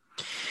well.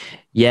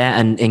 Yeah,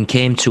 and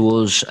came to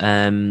us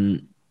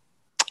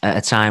at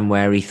a time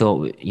where he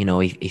thought,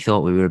 he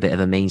thought we were a bit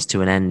of a means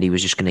to an end. He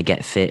was just going to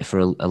get fit for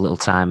a little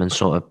time and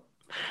sort of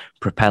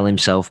propel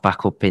himself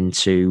back up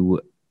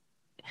into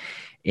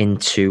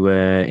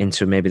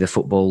maybe the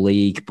Football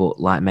League,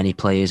 but like many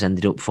players,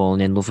 ended up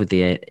falling in love with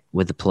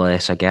the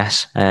place, I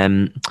guess.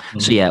 So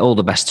yeah, all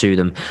the best to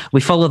them.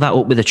 We follow that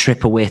up with a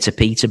trip away to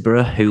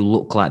Peterborough, who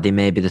look like they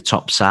may be the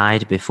top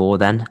side before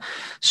then.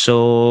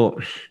 So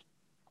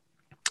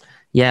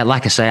yeah,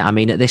 like I say, I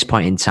mean, at this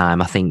point in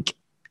time, I think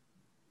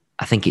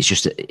it's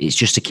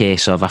just a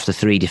case of, after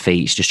 3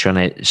 defeats, just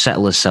trying to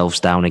settle ourselves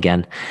down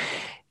again.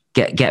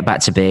 Get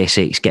back to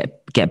basics,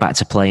 get back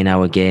to playing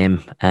our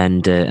game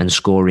and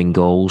scoring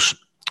goals,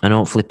 and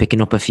hopefully picking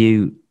up a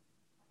few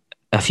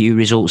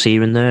results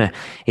here and there.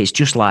 It's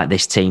just like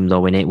this team,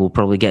 though, innit? We'll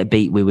probably get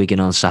beat with Wigan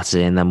on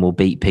Saturday, and then we'll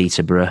beat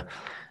Peterborough.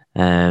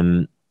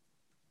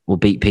 We'll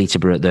beat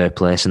Peterborough at their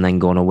place, and then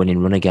go on a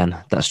winning run again.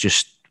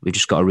 We've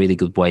just got a really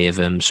good way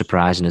of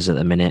surprising us at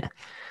the minute.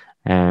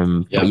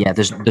 But yeah,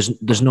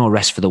 there's no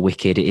rest for the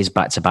wicked. It is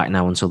back to back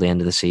now until the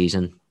end of the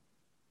season.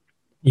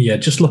 Yeah,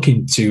 just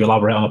looking to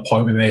elaborate on a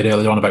point we made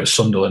earlier on about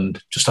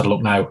Sunderland, just had a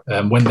look now.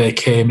 When they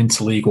came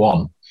into League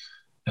One,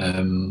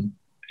 Aidan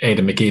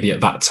McGeady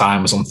at that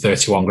time was on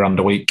 31 grand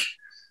a week.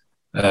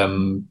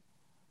 The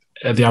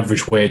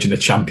average wage in the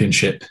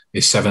Championship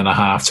is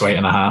 7.5 to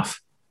 8.5,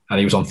 and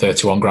he was on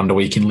 31 grand a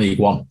week in League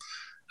One.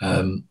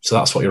 So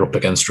that's what you're up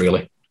against,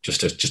 really,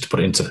 just to put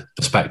it into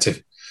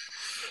perspective.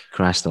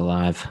 Christ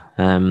alive.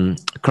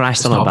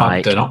 Christ on a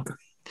bike.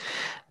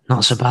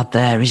 Not so bad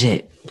there, is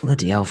it?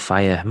 Bloody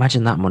hellfire.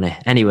 Imagine that money.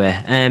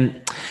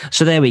 Anyway,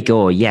 so there we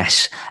go.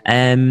 Yes.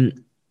 I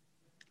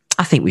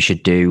think we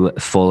should do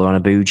Folo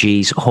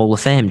Onabuji's Hall of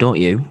Fame, don't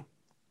you?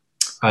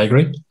 I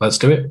agree. Let's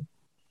do it.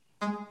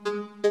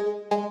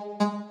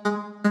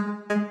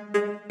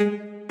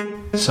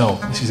 So,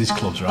 this is his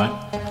clubs, right?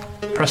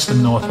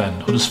 Preston North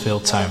End,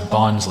 Huddersfield Town,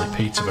 Barnsley,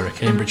 Peterborough,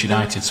 Cambridge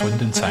United,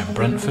 Swindon Town,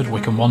 Brentford,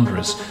 Wycombe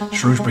Wanderers,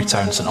 Shrewsbury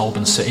Town, St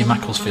Albans City,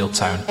 Macclesfield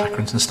Town,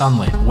 Accrington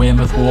Stanley,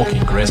 Weymouth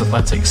Woking, Grays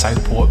Athletic,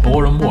 Southport,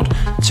 Boreham Wood,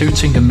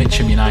 Tooting and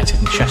Mitcham United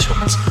and Cheshire.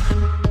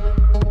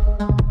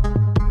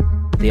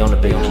 The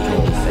Onabuji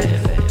Hall of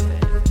Fame.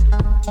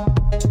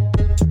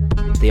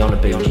 The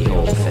Onabuji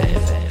Hall of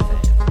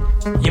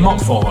Fame. You mock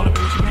Folo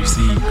Onabuji, but he's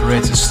the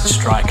greatest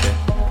striker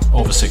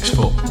over 6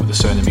 foot with a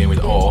surname beginning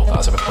with O that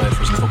has ever played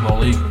for us in the Football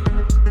League.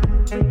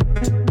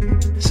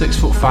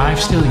 6'5",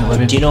 stealing a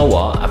living. Do you know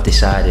what? I've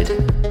decided.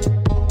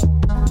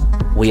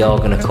 We are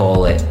going to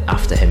call it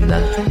after him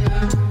then.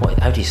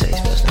 How do you say his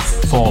first name?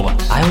 Fowler.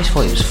 I always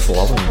thought he was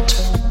Florent.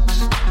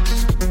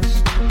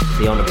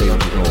 The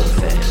Onabuji Hall of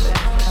Fame.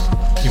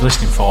 You're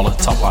listening, Fowler,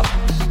 top lad.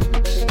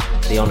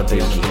 The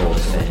Onabuji Hall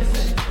of Fame.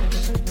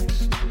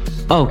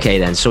 Okay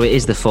then, so it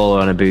is the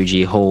Folo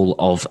Onabuji Hall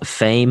of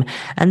Fame.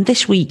 And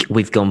this week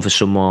we've gone for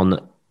someone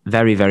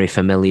very, very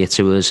familiar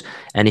to us.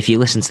 And if you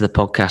listen to the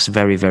podcast,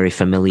 very, very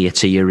familiar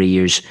to your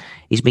ears.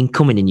 He's been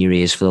coming in your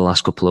ears for the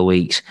last couple of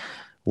weeks.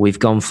 We've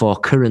gone for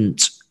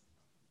current,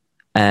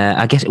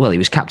 he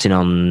was captain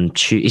on,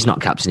 he's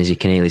not captain, is he?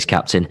 Keneally's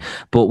captain.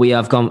 But we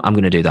have gone, I'm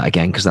going to do that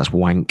again because that's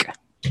wank.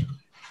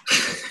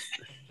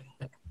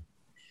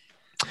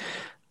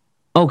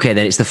 Okay,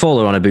 then it's the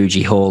Folo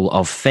Onabuji Hall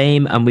of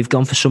Fame, and we've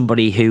gone for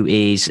somebody who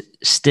is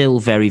still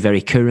very,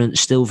 very current,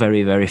 still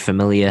very, very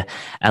familiar,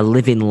 a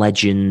living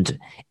legend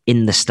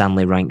in the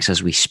Stanley ranks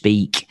as we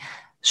speak.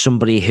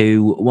 Somebody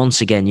who, once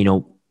again,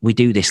 we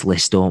do this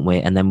list, don't we?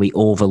 And then we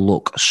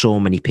overlook so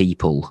many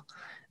people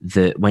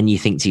that when you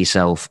think to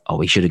yourself, oh,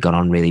 he should have gone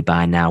on really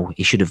by now,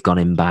 he should have gone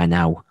in by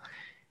now,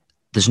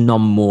 there's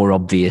none more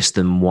obvious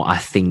than what I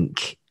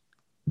think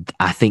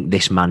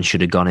this man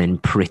should have gone in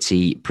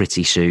pretty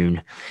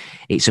soon.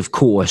 It's, of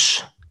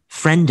course,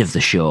 friend of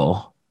the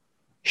show,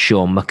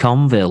 Sean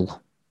McConville.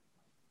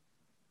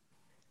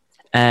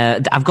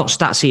 I've got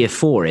stats here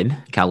for him,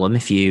 Callum,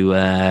 if you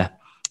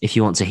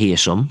want to hear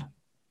some.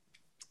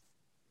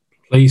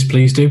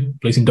 Please do.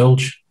 Please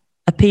indulge.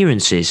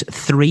 Appearances,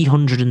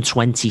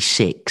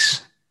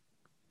 326.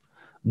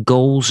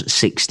 Goals,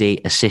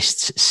 60.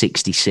 Assists,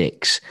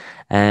 66.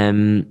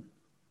 Wow.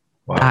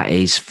 That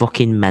is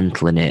fucking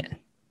mental, innit?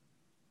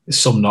 It's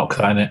some knock,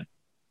 isn't it?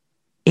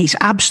 It's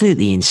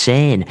absolutely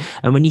insane.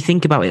 And when you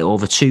think about it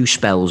over 2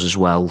 spells as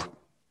well,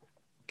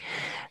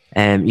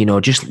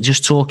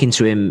 Just talking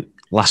to him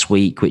last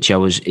week, it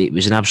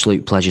was an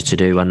absolute pleasure to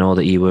do. I know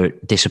that you were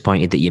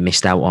disappointed that you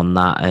missed out on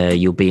that.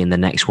 You'll be in the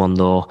next one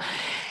though.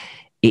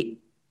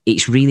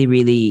 It's really,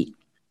 really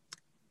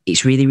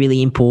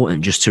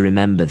important just to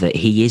remember that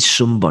he is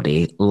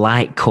somebody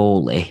like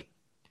Coley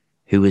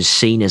who was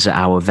seen as at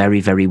our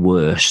very, very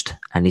worst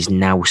and is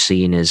now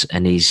seen as,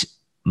 and is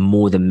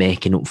more than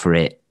making up for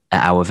it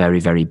at our very,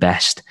 very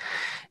best.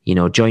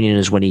 Joining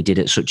us when he did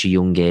at such a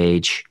young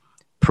age,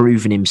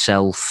 proving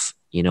himself,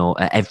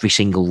 at every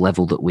single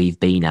level that we've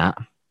been at.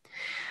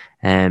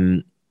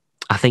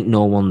 I think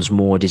no one's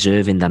more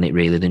deserving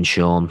than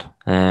Sean.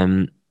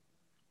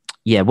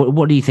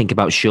 What do you think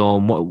about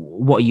Sean?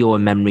 What are your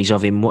memories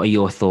of him? What are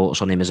your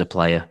thoughts on him as a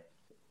player?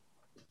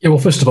 Yeah, well,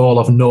 first of all,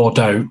 I've no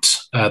doubt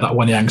that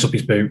when he hangs up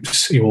his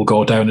boots, he will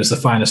go down as the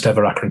finest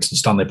ever Accrington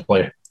Stanley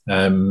player.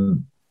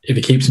 If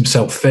he keeps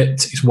himself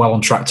fit, he's well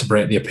on track to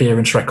break the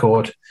appearance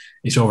record.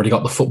 He's already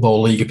got the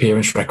Football League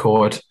appearance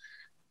record.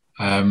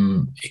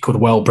 He could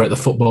well break the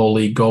Football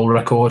League goal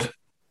record.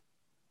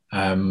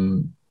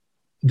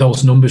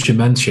 Those numbers you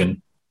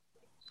mentioned,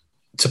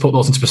 to put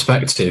those into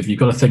perspective, you've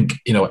got to think,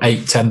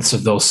 8/10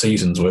 of those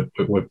seasons were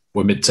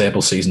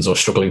mid-table seasons or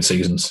struggling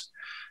seasons.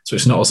 So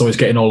it's not as though he's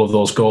getting all of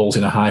those goals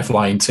in a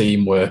high-flying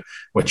team where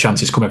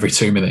chances come every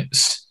 2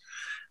 minutes.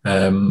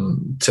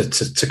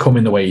 To come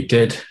in the way he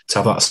did, to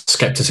have that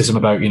scepticism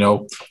about,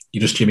 you're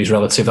just Jimmy's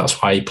relative,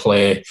 that's why he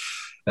play.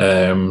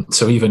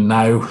 So even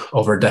now,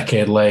 over a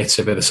decade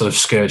later, with a sort of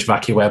Scourge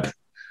Vacuweb,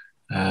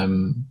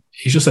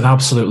 he's just an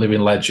absolute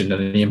living legend,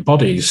 and he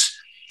embodies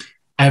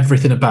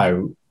everything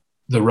about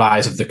the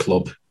rise of the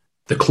club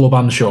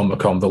and Sean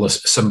McConville as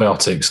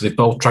symbiotic. So they've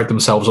both dragged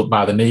themselves up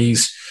by the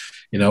knees.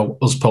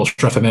 Us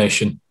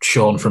post-Reformation,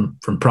 Sean from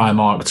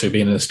Primark to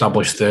being an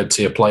established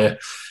third-tier player.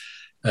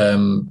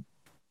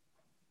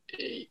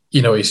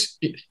 He's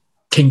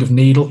King of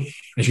Needle,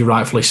 as you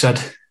rightfully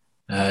said.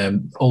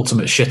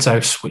 Ultimate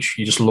shithouse, which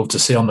you just love to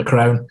see on the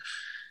crown.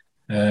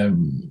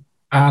 And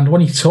when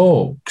he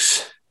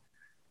talks,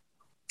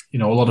 a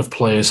lot of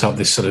players have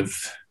this sort of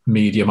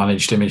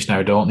media-managed image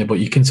now, don't they? But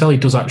you can tell he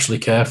does actually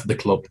care for the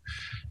club.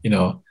 He's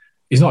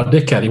not a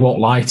dickhead. He won't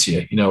lie to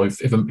you.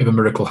 If a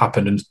miracle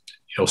happened and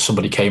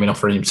somebody came in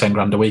offering him 10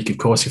 grand a week, of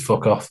course he'd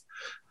fuck off.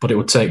 But it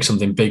would take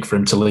something big for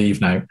him to leave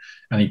now.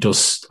 And he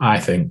does, I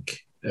think,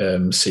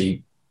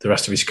 see the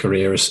rest of his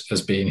career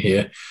as being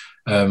here.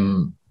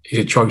 He's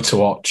a joy to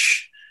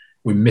watch.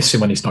 We miss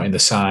him when he's not in the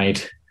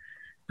side.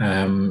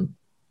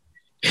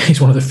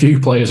 He's one of the few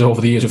players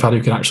over the years we've had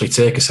who can actually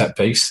take a set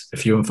piece, a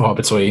few and far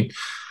between.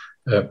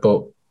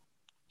 But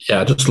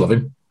yeah, I just love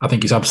him. I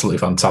think he's absolutely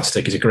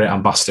fantastic. He's a great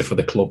ambassador for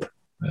the club.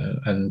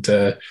 And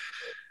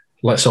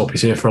let's hope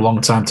he's here for a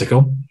long time to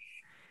come.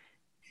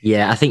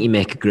 Yeah, I think you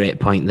make a great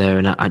point there.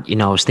 And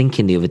I was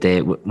thinking the other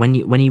day, when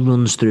he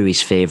runs through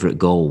his favourite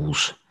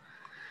goals,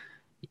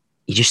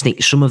 you just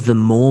think some of the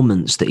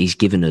moments that he's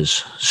given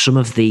us, some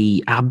of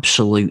the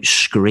absolute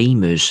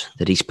screamers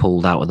that he's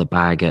pulled out of the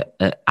bag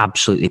at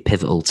absolutely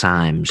pivotal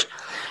times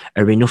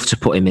are enough to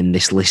put him in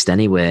this list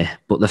anyway.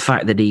 But the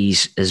fact that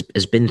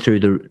has been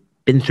through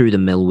the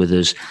mill with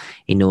us,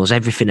 he knows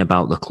everything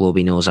about the club,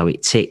 he knows how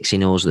it ticks, he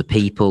knows the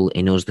people,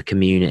 he knows the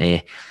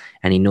community,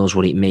 and he knows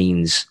what it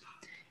means.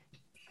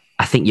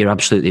 I think you're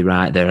absolutely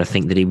right there. I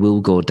think that he will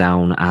go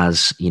down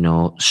as,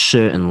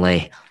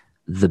 certainly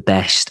the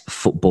best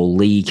Football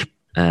League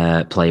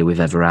player we've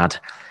ever had,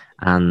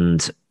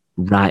 and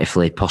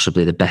rightfully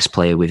possibly the best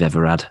player we've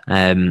ever had.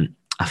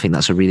 I think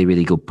that's a really,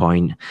 really good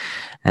point.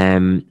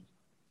 And,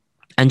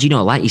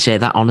 like you say,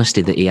 that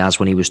honesty that he has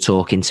when he was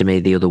talking to me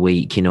the other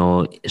week,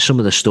 some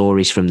of the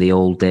stories from the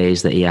old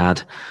days that he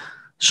had,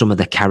 some of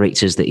the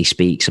characters that he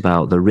speaks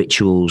about, the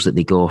rituals that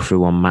they go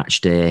through on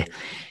match day,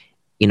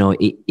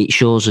 it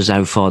shows us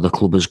how far the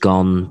club has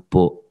come,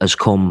 but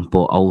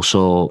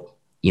also,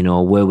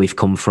 where we've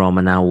come from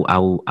and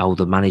how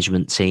the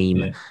management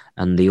team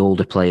and the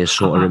older players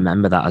sort of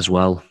remember that as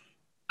well.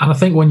 And I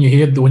think when you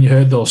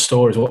heard those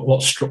stories,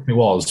 what struck me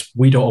was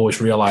we don't always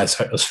realise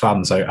as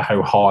fans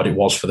how hard it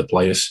was for the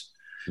players.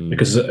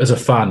 Because as a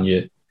fan,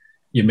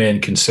 your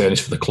main concern is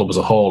for the club as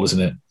a whole,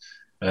 isn't it?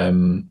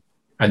 And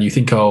you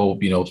think,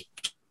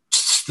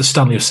 the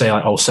Stanley of say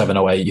like 07,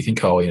 08, you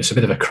think, it's a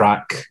bit of a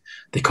crack.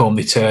 They come,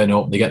 they turn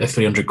up, they get their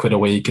 300 quid a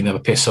week and they have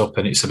a piss up,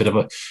 and it's a bit of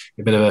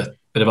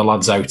a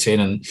lads outing,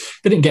 and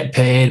they didn't get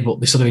paid, but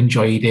they sort of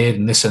enjoyed it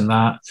and this and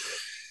that.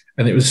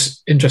 And it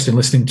was interesting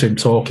listening to him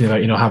talking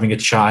about, having a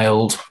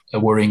child,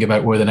 worrying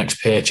about where the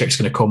next paycheck's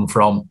going to come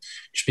from,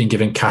 just being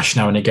given cash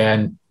now and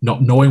again,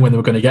 not knowing when they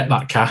were going to get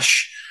that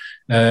cash,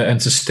 and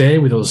to stay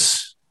with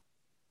us,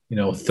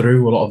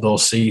 through a lot of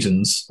those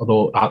seasons.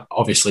 Although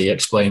obviously he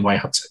explained why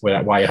he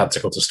had to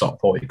go to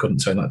Stockport, he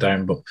couldn't turn that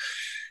down, but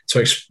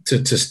to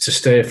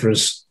stay for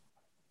us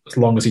as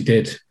long as he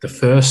did, the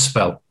first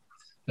spell,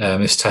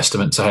 is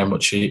testament to how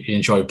much he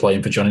enjoyed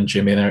playing for John and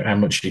Jimmy and how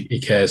much he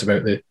cares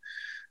about the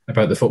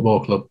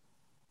football club.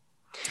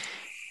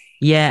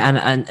 Yeah,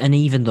 and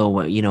even though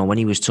when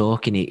he was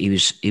talking, he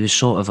was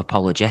sort of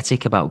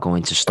apologetic about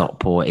going to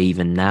Stockport.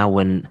 Even now,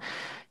 when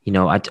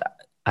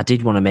I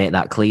did want to make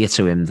that clear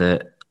to him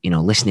that,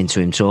 listening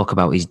to him talk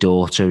about his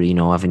daughter,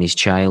 having his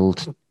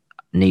child,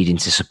 needing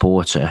to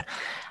support her,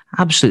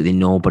 absolutely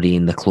nobody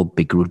in the club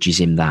begrudges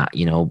him that.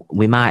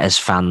 We might, as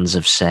fans,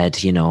 have said,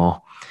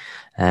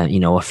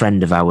 a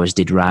friend of ours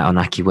did write on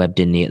AccuWeb,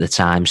 didn't he, at the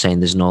time, saying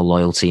there's no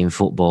loyalty in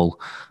football.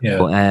 Yeah.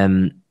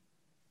 But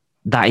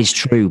that is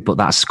true, but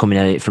that's coming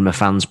at it from a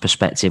fan's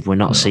perspective. We're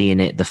not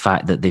seeing it, the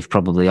fact that they've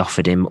probably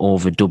offered him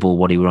over double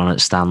what he were on at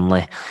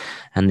Stanley,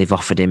 and they've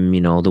offered him,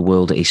 the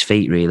world at his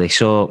feet, really.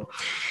 So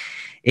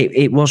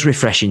it was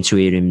refreshing to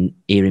hear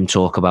him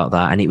talk about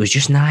that, and it was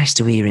just nice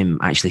to hear him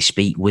actually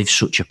speak with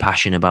such a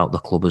passion about the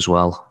club as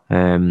well.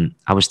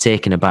 I was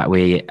taken aback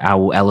with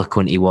how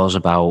eloquent he was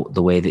about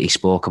the way that he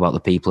spoke about the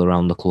people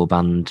around the club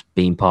and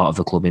being part of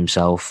the club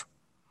himself.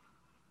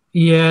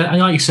 Yeah, and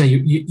like you say,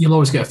 you'll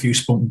always get a few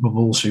spunk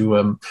bubbles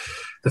who,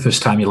 the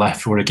first time he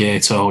left, were a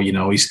gate. Oh,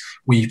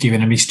 we've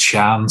given him his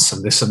chance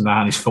and this and that,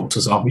 and he's fucked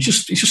us off. He's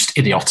just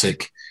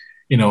idiotic.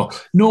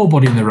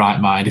 Nobody in the right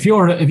mind. If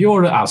you're at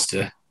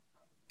Asda,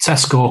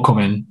 Tesco come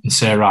in and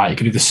say, right, you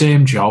can do the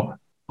same job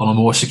on a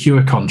more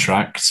secure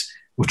contract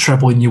with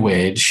trebling your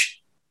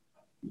wage,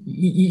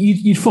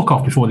 you'd fuck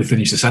off before they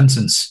finish the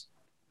sentence.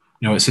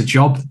 It's a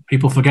job.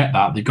 People forget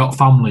that. They've got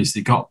families,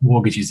 they've got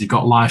mortgages, they've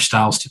got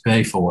lifestyles to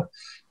pay for.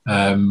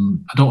 I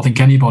don't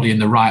think anybody in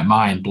the right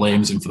mind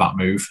blames him for that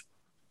move.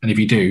 And if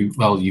you do,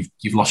 well,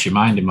 you've lost your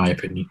mind, in my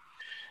opinion.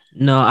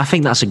 No, I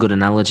think that's a good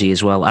analogy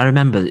as well. I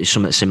remember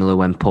something similar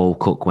when Paul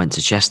Cook went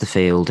to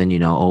Chesterfield and,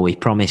 he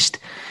promised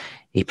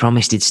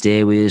he'd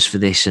stay with us for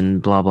this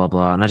and blah, blah,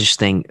 blah. And I just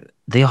think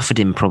they offered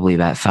him probably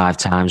about 5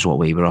 times what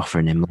we were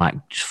offering him. Like,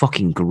 just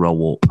fucking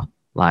grow up.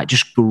 Like,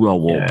 just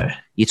grow up.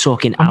 You're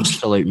talking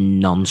absolute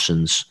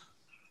nonsense.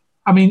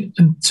 I mean,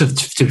 and to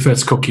be fair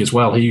to Cookie as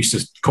well, he used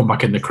to come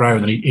back in the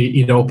crowd and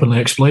he'd openly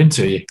explain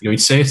to you.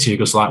 He'd say to you, he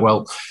goes like,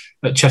 well,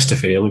 at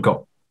Chesterfield, we've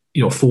got,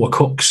 4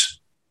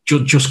 cooks,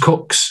 just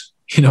cooks,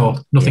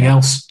 nothing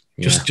else.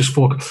 Just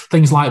 4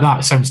 things like that.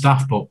 It sounds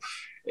daft, but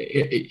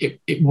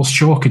it was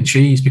chalk and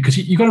cheese, because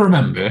you got to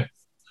remember,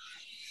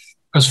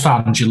 as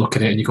fans, you look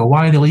at it and you go,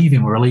 why are they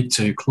leaving? We're a League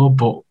 2 club.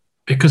 But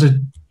because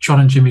of John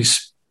and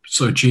Jimmy's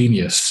sort of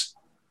genius,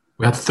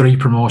 we had 3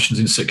 promotions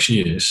in 6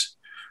 years.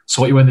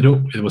 So what you ended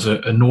up with was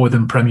a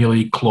Northern Premier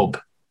League club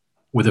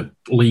with a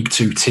League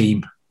 2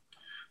 team.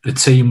 The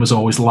team was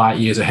always light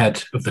years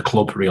ahead of the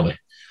club, really.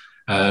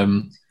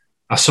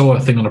 I saw a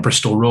thing on a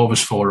Bristol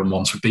Rovers forum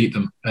once. We beat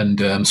them,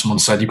 and someone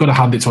said, you've got to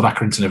hand it to what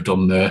Accrington have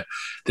done there.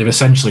 They've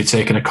essentially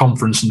taken a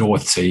Conference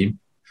North team,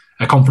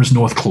 a Conference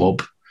North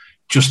club,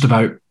 just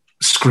about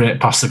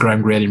scrape past the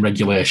ground grading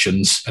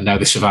regulations, and now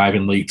they survive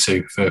in League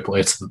 2. Fair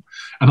play to them.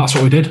 And that's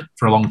what we did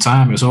for a long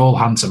time. It was all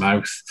hand to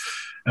mouth.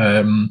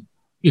 I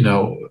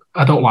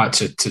don't like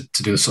to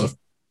do the sort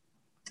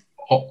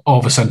of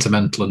over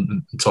sentimental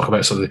and talk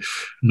about sort of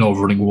no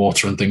running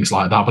water and things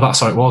like that, but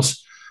that's how it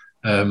was.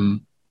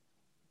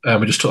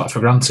 We just took that for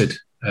granted.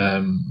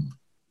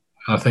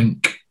 I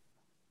think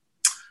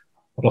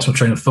I've lost my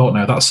train of thought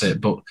now. That's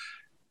it. But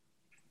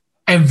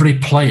every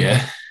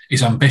player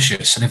is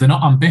ambitious, and if they're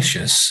not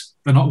ambitious,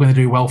 they're not going to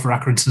do well for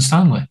Accrington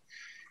Stanley.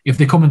 If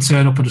they come and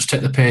turn up and just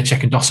take the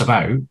paycheck and doss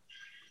about,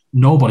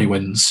 nobody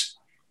wins.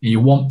 You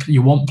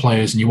want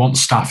players and you want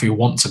staff who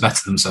want to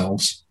better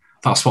themselves.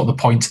 That's what the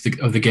point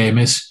of the game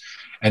is.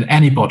 And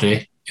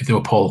anybody, if they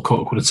were Paul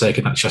Cook, would have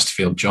taken that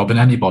Chesterfield job, and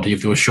anybody,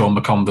 if they were Sean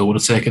McConville, would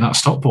have taken that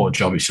Stockport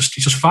job. It's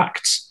just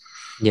facts.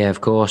 Yeah, of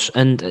course.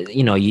 And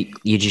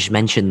you just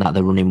mentioned that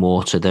the running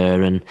water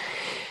there, and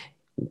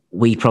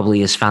we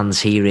probably as fans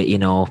hear it,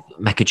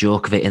 make a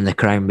joke of it in the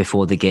Crown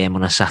before the game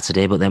on a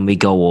Saturday, but then we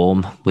go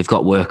home, we've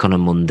got work on a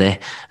Monday,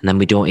 and then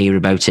we don't hear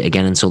about it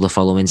again until the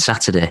following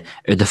Saturday,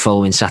 or the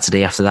following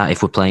Saturday after that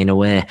if we're playing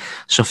away.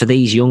 So for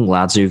these young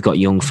lads who've got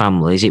young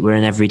families, it were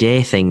an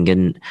everyday thing.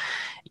 And,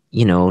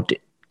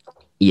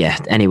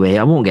 anyway,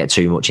 I won't get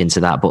too much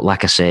into that, but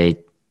like I say,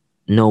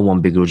 no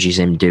one begrudges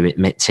him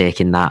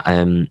taking that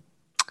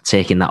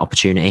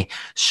opportunity.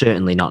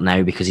 Certainly not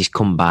now, because he's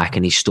come back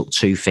and he's stuck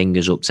 2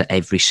 fingers up to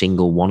every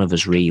single one of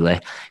us, really.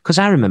 Because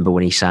I remember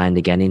when he signed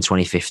again in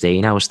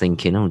 2015, I was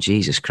thinking, oh,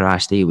 Jesus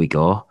Christ, here we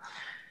go.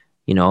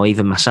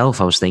 Even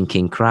myself, I was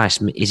thinking,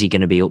 Christ, is he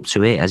going to be up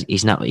to it?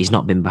 He's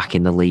not been back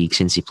in the league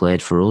since he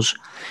played for us.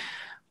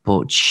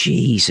 But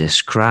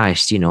Jesus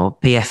Christ,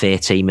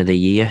 PFA Team of the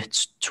Year,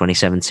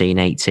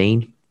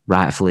 2017-18,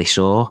 rightfully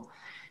so.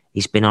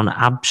 He's been on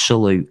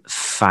absolute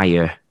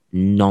fire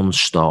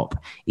non-stop.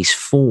 His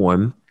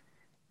form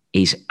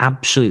is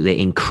absolutely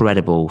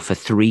incredible for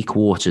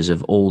 3/4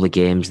 of all the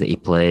games that he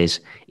plays.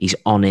 He's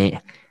on it.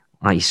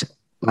 Like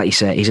you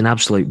say, he's an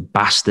absolute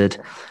bastard.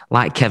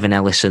 Like Kevin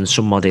Ellison,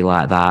 somebody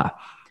like that.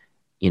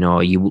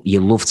 You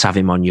love to have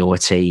him on your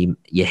team.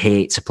 You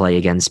hate to play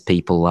against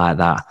people like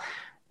that.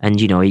 And,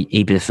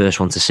 he'd be the first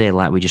one to say,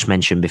 like we just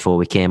mentioned before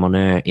we came on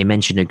air, he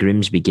mentioned a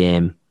Grimsby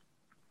game,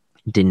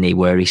 didn't he,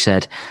 where he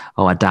said,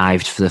 oh, I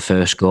dived for the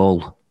first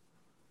goal.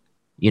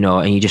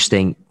 And you just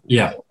think,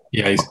 yeah,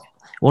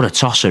 what a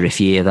tosser if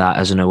you hear that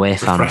as an away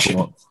fan.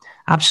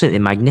 absolutely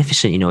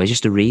magnificent. He's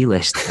just a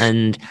realist,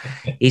 and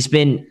he's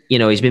been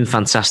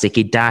fantastic.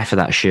 He'd die for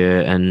that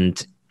shirt,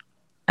 and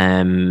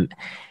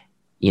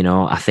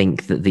I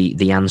think that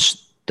the answer,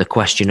 the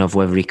question of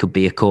whether he could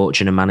be a coach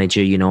and a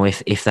manager,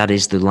 if that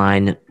is the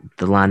line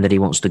that he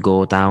wants to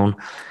go down,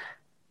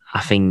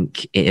 I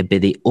think it'd be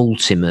the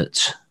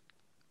ultimate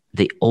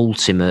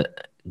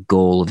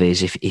goal of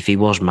his if he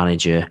was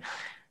manager.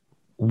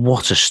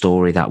 What a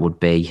story that would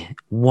be!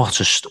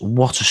 What a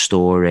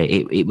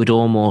story! It would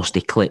almost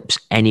eclipse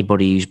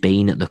anybody who's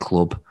been at the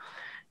club,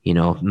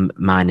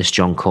 minus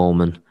John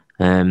Coleman.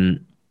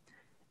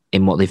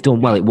 In what they've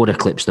done, well, it would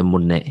eclipse them,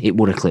 wouldn't it? It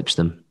would eclipse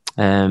them.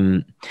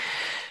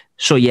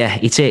 So yeah,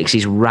 he takes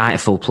his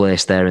rightful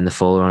place there in the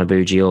Fuller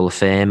Onabuji Hall of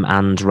Fame,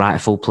 and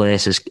rightful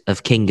place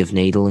of King of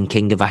Needle and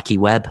King of Aki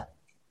Webb.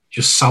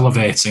 Just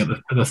salivating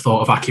at the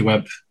thought of Aki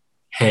Webb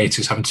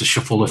haters having to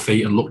shuffle their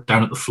feet and look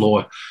down at the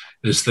floor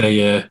as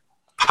they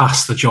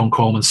pass the John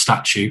Coleman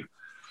statue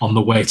on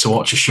the way to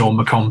watch a Sean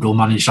McConville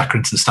managed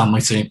Accrington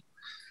Stanley team.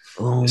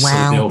 Oh,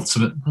 well, the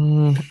ultimate.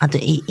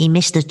 He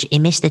missed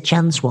a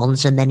chance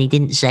once, and then he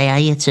didn't say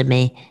hiya to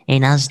me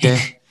in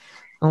Asda.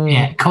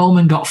 Yeah,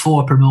 Coleman got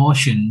 4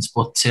 promotions,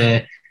 but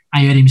I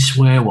heard him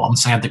swear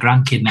once. I had the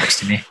grandkid next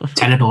to me.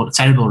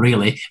 Terrible,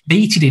 really.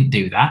 Beattie didn't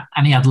do that,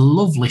 and he had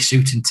lovely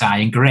suit and tie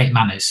and great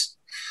manners.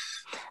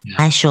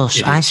 Yeah. Sean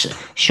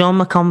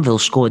McConville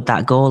scored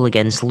that goal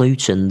against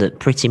Luton that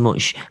pretty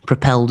much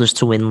propelled us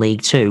to win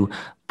League Two,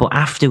 but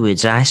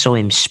afterwards I saw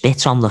him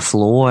spit on the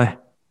floor.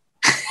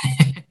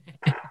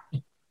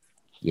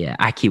 Yeah,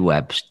 Aki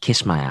Webb,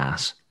 kiss my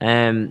ass.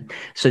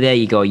 So there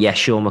you go. Yeah,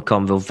 Sean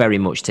McConville very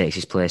much takes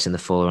his place in the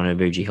Fuller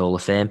Onabuji Hall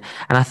of Fame.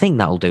 And I think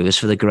that'll do us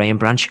for the Graham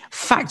Branch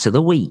Fact of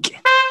the Week.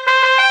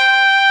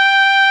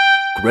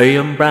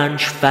 Graham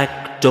Branch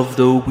Fact of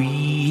the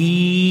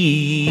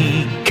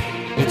Week.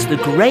 It's the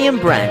Graham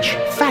Branch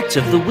Fact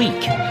of the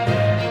Week.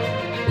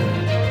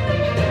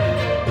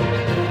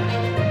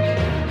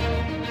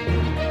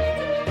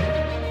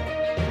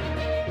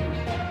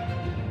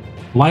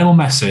 Lionel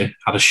Messi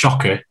had a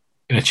shocker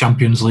in a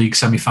Champions League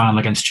semi-final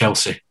against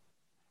Chelsea.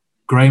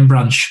 Graham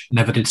Branch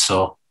never did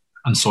so,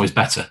 and so is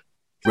better.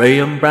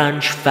 Graham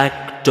Branch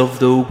Fact of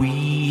the Week.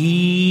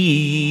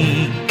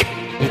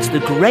 It's the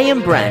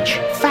Graham Branch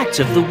Fact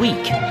of the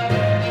Week.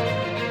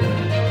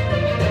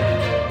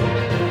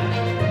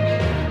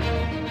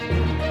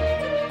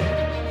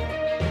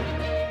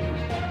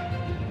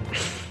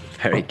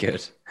 Very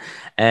good.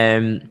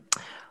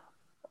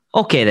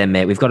 Okay then,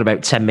 mate, we've got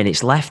about 10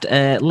 minutes left.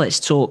 Let's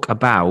talk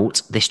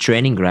about this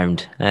training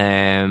ground.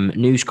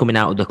 News coming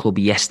out of the club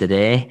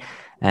yesterday.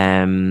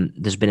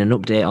 There's been an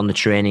update on the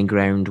training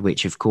ground,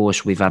 which, of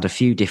course, we've had a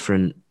few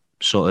different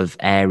sort of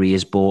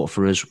areas bought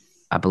for us.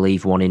 I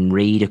believe one in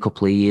Reed a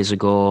couple of years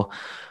ago,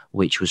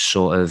 which was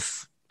sort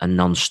of a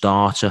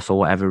non-starter for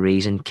whatever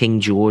reason. King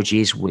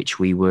George's, which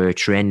we were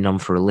training on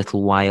for a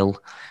little while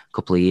a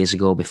couple of years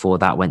ago. Before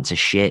that went to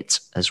shit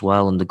as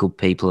well, and the good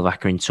people of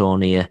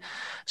Accringtonia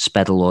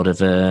sped a lot of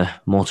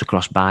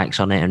motocross bikes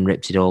on it and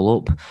ripped it all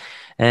up.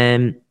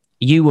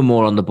 You were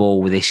more on the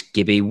ball with this,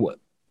 Gibby.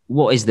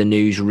 What is the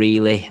news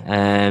really,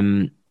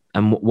 and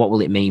what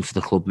will it mean for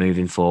the club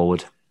moving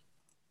forward?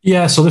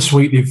 Yeah, so this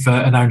week they've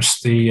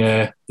announced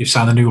they've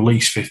signed a new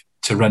lease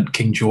to rent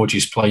King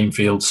George's playing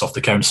fields off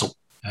the council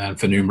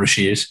for numerous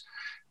years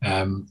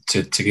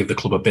to give the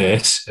club a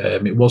base.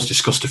 It was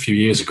discussed a few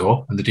years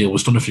ago, and the deal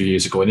was done a few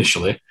years ago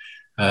initially.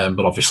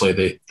 But obviously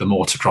the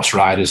motocross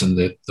riders and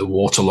the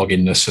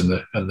waterloggingness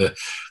and the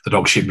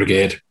dog shit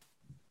brigade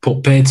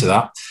put paid to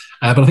that.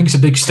 But I think it's a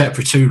big step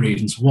for 2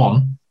 reasons.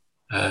 One,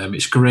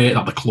 it's great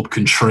that the club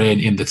can train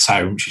in the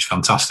town, which is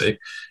fantastic,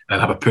 and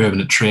have a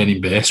permanent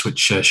training base, which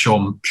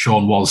Sean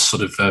was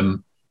sort of,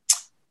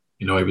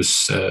 he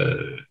was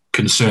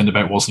concerned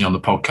about, wasn't he, on the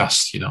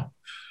podcast?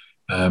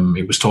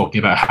 He was talking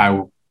about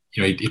how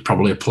he'd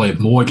probably have played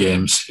more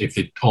games if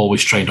they'd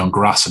always trained on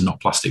grass and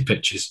not plastic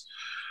pitches.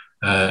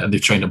 And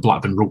they've trained at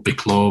Blackburn Rugby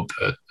Club,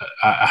 at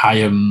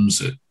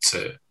Hyams, at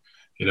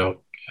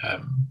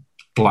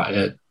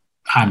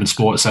Hyman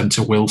Sports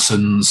Centre,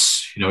 Wilson's.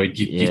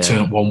 You turn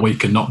up one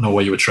week and not know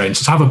where you were trained.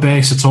 So to have a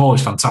base at all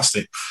is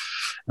fantastic.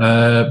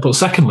 But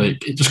secondly,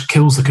 it just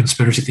kills the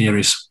conspiracy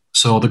theories.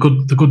 So the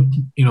good,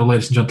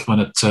 ladies and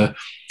gentlemen at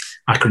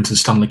Accrington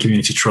Stanley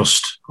Community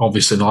Trust,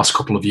 obviously in the last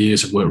couple of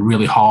years, have worked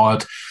really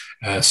hard,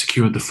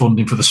 secured the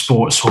funding for the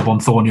sports hub on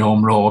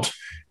Thorneyholme Road,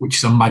 which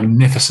is a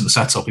magnificent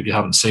setup if you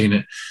haven't seen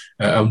it,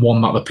 and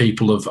one that the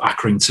people of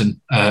Accrington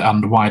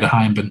and wider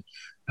Hyndburn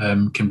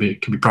can be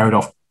proud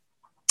of.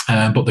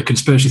 But the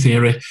conspiracy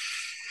theory,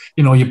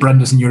 your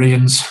Brendas and your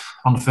Ians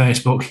on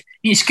Facebook,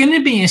 it's going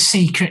to be a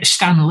secret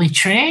Stanley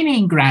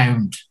training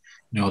ground.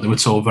 They were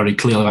told very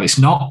clearly that it's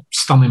not.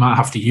 Stanley might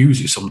have to use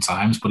it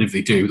sometimes, but if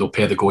they do, they'll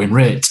pay the going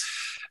rate.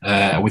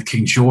 With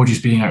King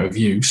George's being out of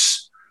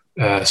use,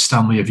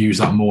 Stanley have used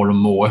that more and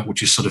more, which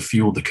has sort of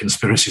fueled the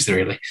conspiracies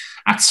theory.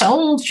 I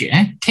told you,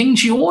 King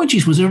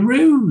George's was a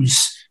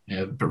ruse.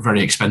 Yeah, but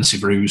very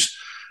expensive ruse.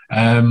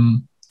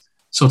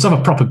 So to have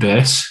a proper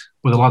base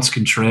where the lads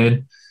can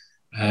train,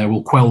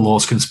 will quell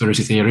those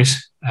conspiracy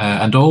theories.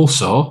 And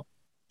also,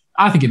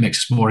 I think it makes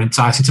us more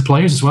enticing to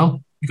players as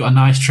well. You've got a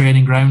nice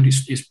training ground.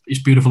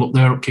 It's beautiful up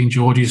there at King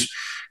George's.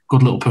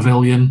 Good little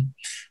pavilion.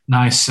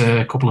 Nice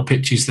couple of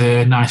pitches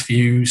there. Nice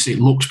views. It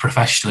looks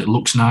professional. It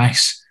looks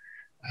nice.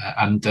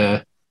 And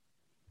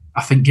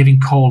I think giving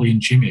Cauley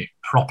and Jimmy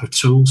proper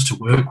tools to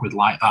work with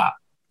like that,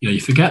 you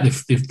forget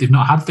they've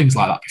not had things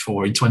like that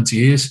before in 20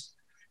 years.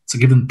 To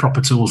give them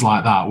proper tools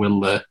like that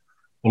will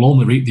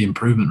only reap the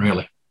improvement,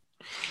 really.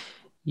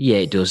 Yeah,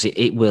 it does.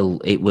 It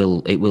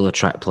will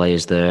attract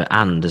players there,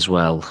 and as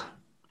well,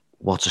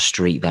 what a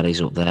street that is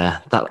up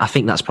there. I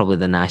think that's probably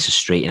the nicest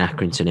street in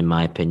Accrington, in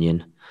my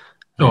opinion.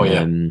 Oh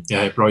yeah,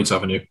 Broids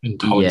Avenue in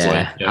Hollins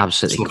Lane. Yeah,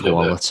 absolutely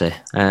quality.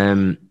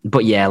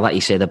 But yeah, like you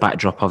say, the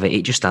backdrop of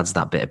it just adds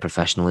that bit of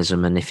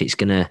professionalism. And if it's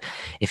gonna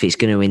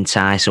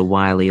entice a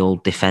wily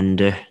old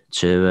defender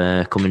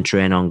to come and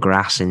train on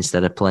grass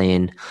instead of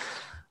playing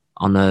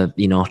on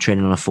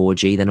training on a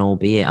 4G, then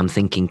albeit. I'm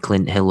thinking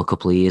Clint Hill a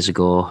couple of years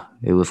ago,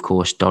 who of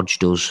course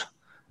dodged us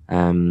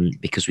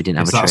because we didn't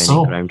have a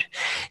training ground.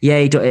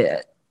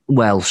 Yeah,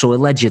 well, so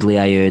allegedly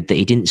I heard that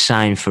he didn't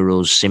sign for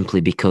us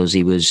simply because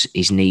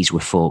his knees were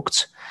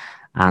fucked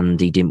and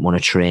he didn't want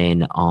to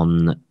train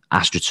on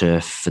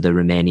AstroTurf for the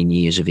remaining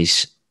years of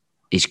his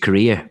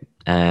career.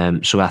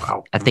 So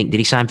I think, did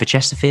he sign for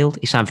Chesterfield?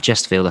 He signed for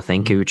Chesterfield, I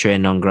think, who were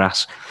training on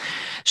grass.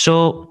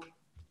 So,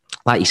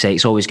 like you say,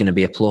 it's always going to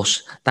be a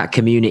plus. That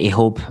community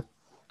hub,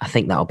 I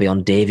think that'll be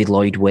on David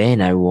Lloyd Way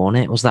now, won't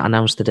it? Was that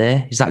announced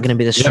today? Is that going to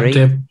be the street?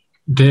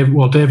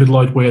 David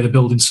Lloyd Way, they're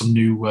building some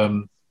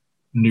new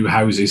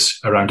houses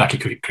around Aki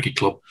Cricket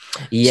Club.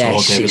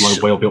 Yes. So David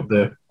Lloyd Way will be up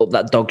there. Up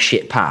that dog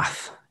shit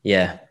path,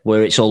 yeah,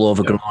 where it's all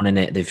overgrown in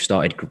it. They've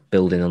started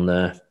building on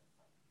there.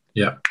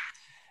 Yeah.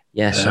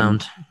 Yeah,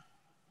 sound.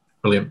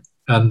 Brilliant.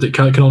 And it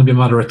can only be a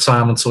matter of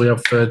time until we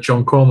have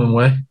John Coleman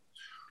Way.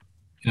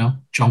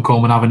 John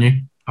Coleman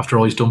Avenue, after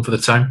all he's done for the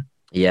town.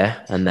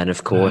 Yeah, and then,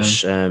 of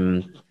course,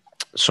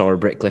 Sora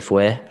Brickcliffe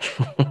Way.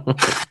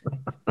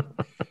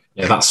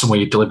 Yeah, that's somewhere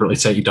you deliberately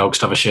take your dogs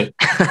to have a shit.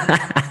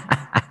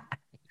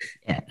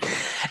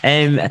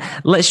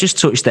 Let's just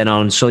touch then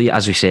on, so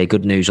as we say,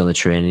 good news on the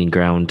training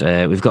ground.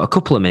 We've got a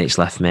couple of minutes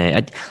left,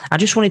 mate. I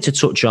just wanted to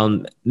touch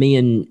on me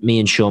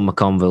and Sean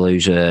McConville,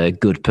 who's a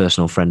good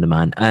personal friend of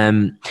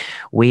mine.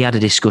 We had a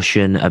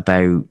discussion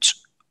about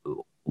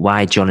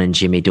why John and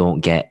Jimmy don't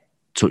get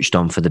touched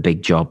on for the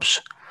big jobs.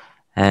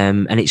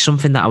 And it's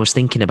something that I was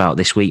thinking about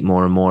this week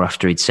more and more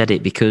after he'd said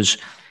it, because,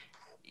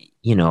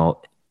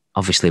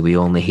 obviously we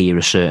only hear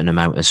a certain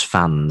amount as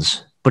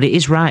fans, but it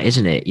is right,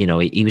 isn't it?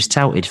 He was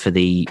touted for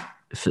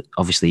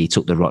obviously he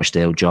took the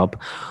Rochdale job.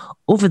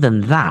 Other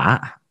than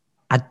that,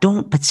 I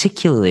don't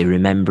particularly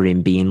remember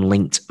him being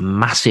linked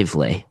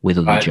massively with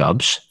other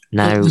jobs.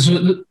 Now,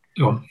 go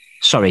on.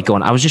 Sorry, go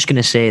on. I was just going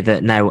to say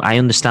that now I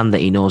understand that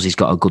he knows he's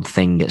got a good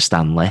thing at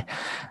Stanley,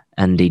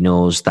 and he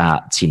knows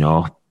that,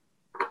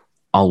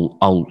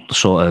 all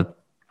sort of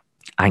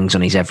hangs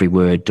on his every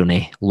word, doesn't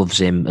he?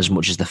 Loves him as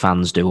much as the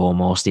fans do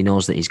almost. He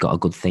knows that he's got a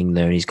good thing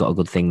there, and he's got a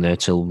good thing there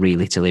till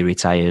he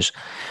retires.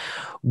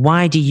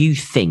 Why do you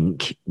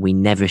think we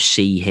never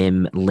see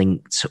him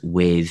linked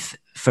with,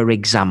 for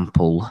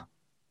example,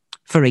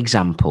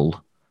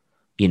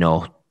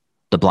 the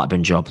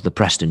Blackburn job, the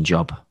Preston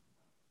job?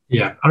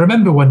 Yeah, I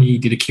remember when he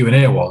did a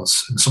Q&A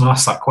once, and someone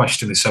asked that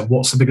question. They said,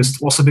 "What's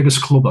the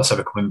biggest club that's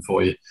ever come in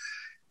for you?"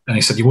 And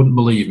he said, "You wouldn't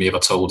believe me if I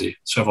told you."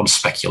 So everyone's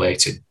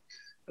speculating.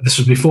 This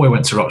was before he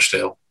went to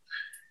Rochdale,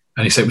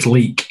 and he said it was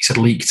Leek. He said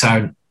Leek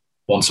Town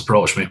once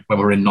approached me when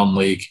we were in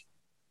non-league.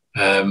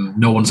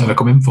 No one's ever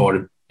come in for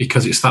him,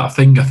 because it's that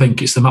thing. I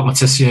think it's the Matt Le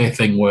Tissier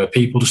thing where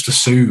people just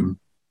assume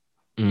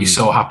you're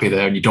so happy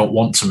there and you don't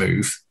want to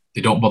move.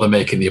 They don't bother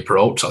making the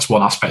approach. That's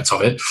one aspect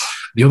of it.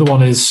 The other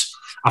one is,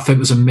 I think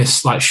there's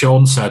a like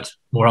Sean said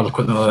more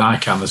eloquently than I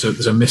can, there's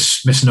a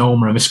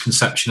misnomer, a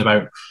misconception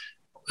about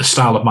the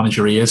style of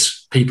manager he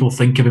is. People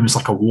think of him as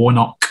like a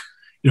Warnock,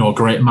 a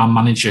great man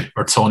manager,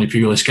 or Tony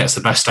Pulis gets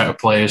the best out of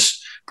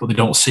players, but they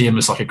don't see him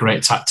as like a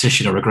great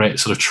tactician or a great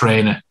sort of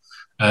trainer.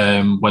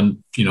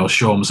 When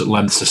Sean was at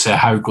length to say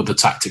how good the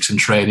tactics and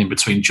training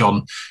between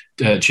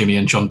Jimmy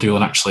and John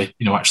Doolan actually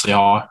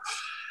are.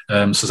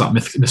 So there's that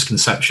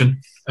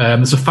misconception.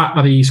 There's a fact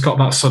that he's got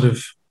that sort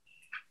of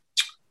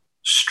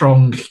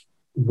strong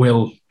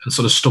will and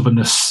sort of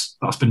stubbornness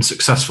that's been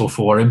successful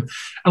for him.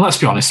 And let's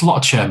be honest, a lot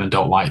of chairmen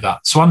don't like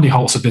that. So Andy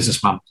Holt's a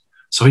businessman,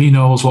 so he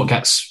knows what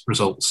gets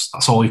results.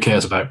 That's all he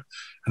cares about.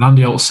 And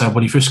Andy Holt said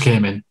when he first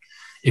came in,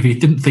 if he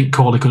didn't think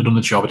Cauley could have done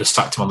the job, he'd have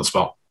sacked him on the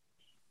spot.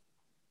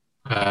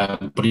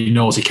 But he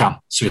knows he can,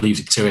 so he leaves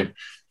it to him.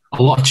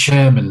 A lot of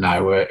chairmen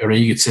now are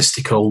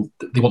egotistical.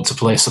 They want to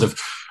play sort of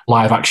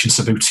live action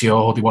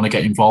Sabutio. They want to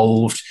get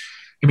involved.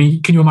 I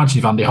mean, can you imagine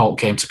if Andy Holt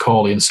came to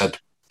Cauley and said,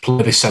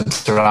 "Play this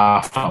centre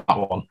half, not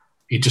that one"?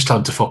 He'd just tell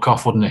him to fuck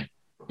off, wouldn't he?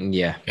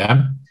 Yeah.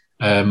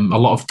 A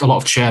lot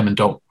of chairmen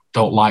don't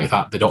like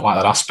that. They don't like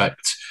that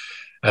aspect.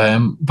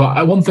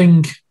 But one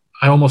thing,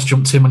 I almost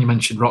jumped in when you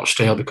mentioned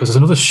Rochdale, because there's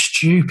another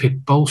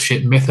stupid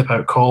bullshit myth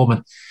about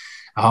Coleman.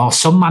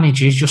 some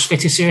managers just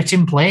fit a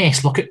certain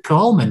place. Look at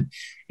Coleman.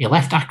 He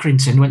left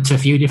Accrington, went to a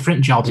few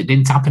different jobs. It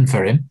didn't happen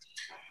for him.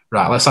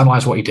 Right, let's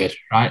analyse what he did.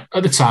 Right,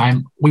 at the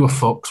time, we were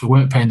fucked. We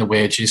weren't paying the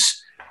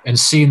wages. And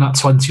seeing that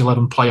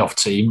 2011 playoff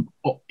team,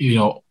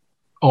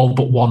 all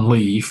but one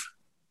leave,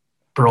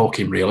 broke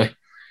him, really.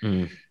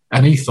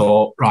 And he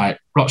thought, right,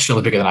 Rochdale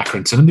are bigger than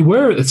Accrington. And they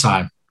were at the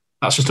time.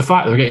 That's just a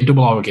fact. They were getting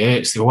double hour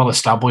gates. They were well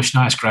established,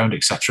 nice ground,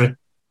 etc.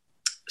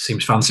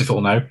 Seems fanciful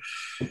now.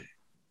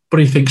 But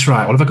he thinks,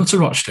 right, well, if I go to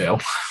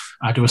Rochdale,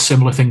 I do a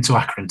similar thing to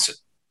Accrington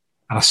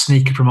and I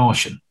sneak a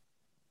promotion.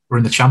 We're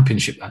in the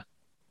Championship then.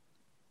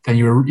 Then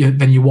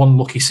you're one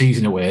lucky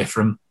season away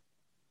from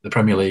the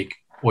Premier League,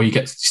 or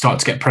you start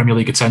to get Premier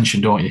League attention,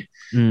 don't you?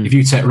 If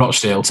you take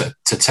Rochdale to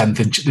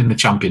 10th in the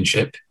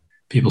Championship,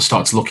 people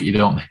start to look at you,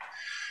 don't they?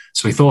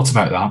 So he thought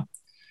about that,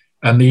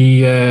 and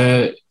he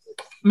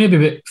maybe a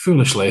bit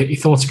foolishly he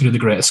thought he could do the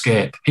Great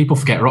Escape. People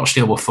forget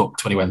Rochdale were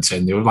fucked when he went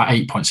in; they were like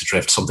 8 points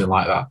adrift, something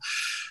like that.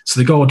 So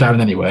they go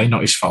down anyway,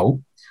 not his fault.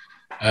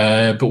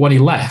 But when he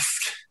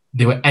left,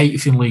 they were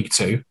 8th in League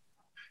Two.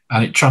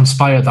 And it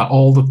transpired that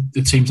all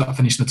the teams that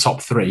finished in the top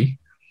three,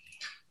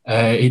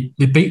 they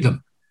beat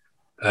them.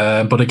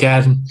 But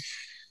again,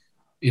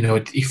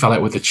 he fell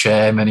out with the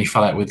chairman, he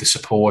fell out with the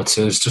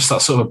supporters, just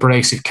that sort of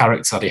abrasive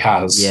character that he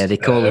has. Yeah, they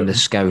call him the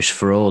Scouse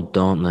fraud,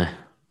 don't they?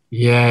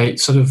 Yeah,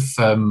 it's sort of...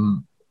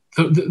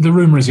 the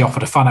rumour is he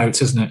offered a fan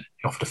out, isn't it?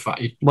 He offered a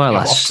fan.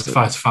 Offered to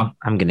fight a fan.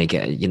 I'm going to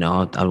get...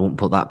 I won't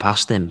put that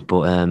past him,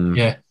 but...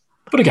 yeah.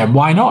 But again,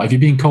 why not? If you're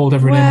being called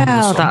every name under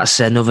the sun.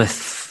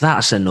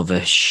 That's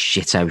another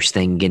shithouse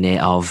thing, innit?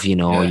 Of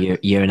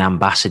you're an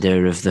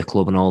ambassador of the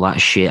club and all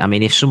that shit. I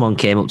mean, if someone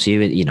came up to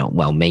you,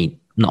 not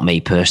me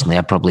personally,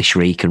 I'd probably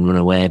shriek and run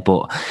away.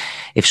 But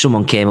if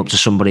someone came up to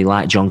somebody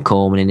like John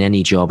Coleman in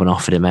any job and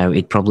offered him out,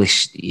 he'd probably,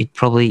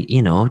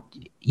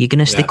 you're going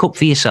to stick up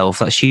for yourself.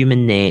 That's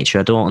human nature.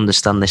 I don't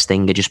understand this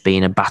thing of just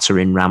being a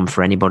battering ram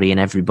for anybody and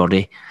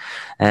everybody.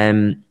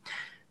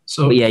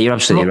 But yeah, you're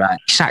absolutely right.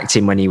 He sacked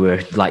him when he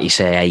were, like you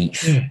say,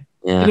 8th.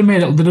 Yeah. They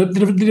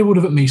would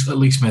have at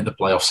least made the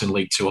playoffs in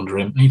League Two under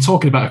him. And you're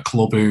talking about a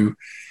club who,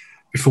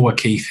 before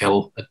Keith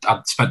Hill,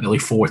 had spent nearly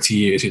 40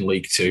 years in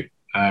League Two,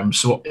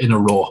 so in a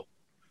row.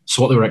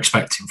 So what they were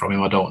expecting from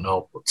him, I don't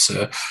know. But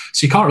so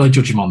you can't really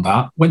judge him on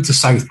that. Went to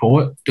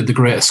Southport, did the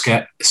Great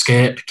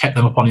Escape, kept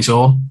them up on his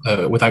own.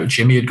 Without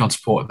Jimmy, he'd gone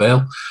to Port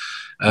Vale.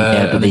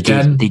 But he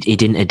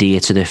didn't adhere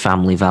to their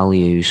family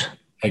values.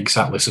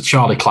 Exactly. So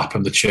Charlie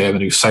Clapham, the chairman,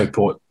 who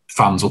Southport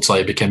fans will tell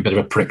you became a bit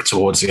of a prick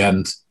towards the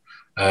end.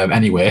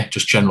 Anyway,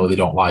 just generally they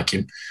don't like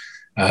him.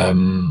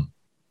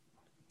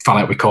 Fell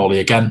out with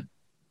Corley again.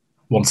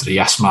 Wanted a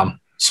yes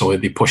man. So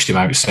they pushed him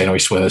out saying, he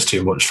swears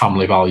too much,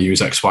 family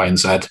values, X, Y, and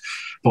Z.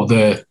 But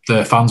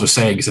the fans were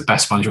saying he's the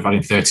best manager we've had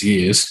in 30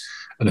 years.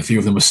 And a few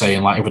of them were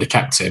saying, like, if we'd have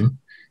kept him,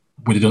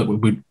 we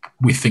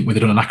think we'd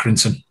have done an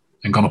Accrington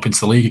and gone up into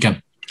the league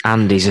again.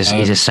 And he's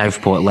a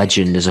Southport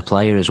legend as a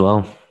player as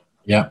well.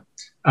 Yeah.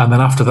 And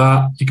then after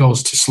that, he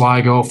goes to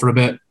Sligo for a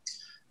bit.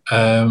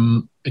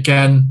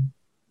 Again,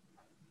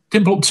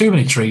 didn't pull up too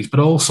many trees, but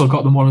also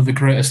got them one of the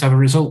greatest ever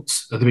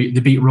results. They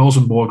beat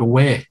Rosenborg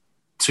away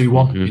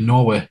 2-1 in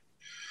Norway.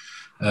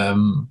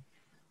 And,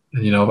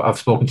 I've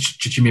spoken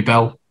to Jimmy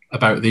Bell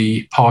about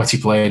the party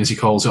playing, as he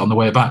calls it, on the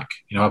way back.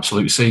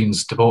 Absolute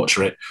scenes,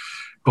 debauchery.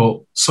 But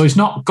so he's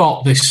not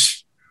got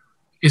this...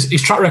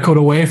 His track record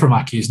away from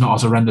Aki is not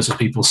as horrendous as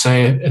people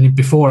say. And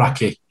before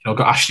Aki,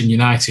 got Ashton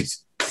United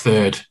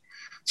third.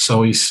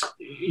 So he's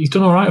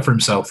done all right for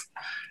himself.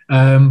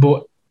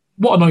 But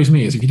what annoys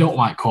me is if you don't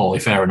like Corley,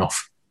 fair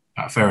enough.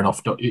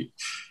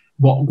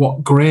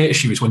 What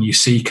grates you is when you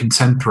see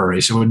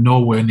contemporaries who are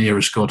nowhere near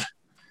as good.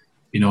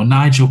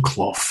 Nigel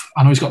Clough.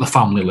 I know he's got the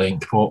family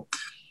link, but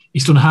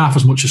he's done half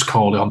as much as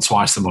Corley on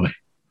twice the money.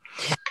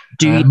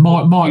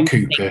 Mark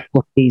Cooper.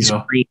 His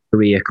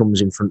career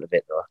comes in front of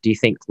it, though. Do you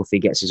think Cloughie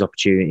gets his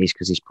opportunities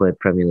because he's played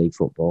Premier League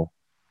football?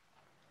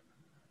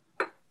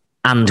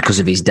 And because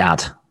of his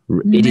dad?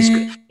 It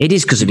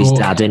is because of his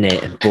dad, isn't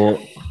it? But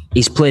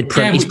he's played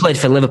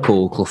for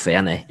Liverpool, Cloughie,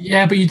 hasn't he?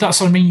 Yeah, but that's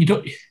what I mean. You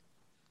don't.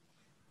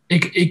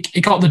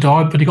 He got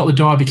the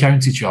Derby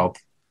County job,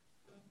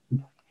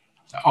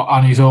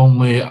 and he's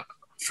only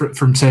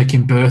from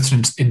taking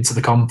Burton into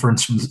the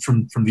conference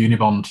from the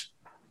Unibond.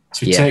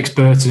 So he takes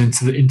Burton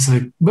into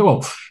the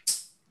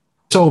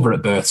it's over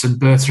at Burton.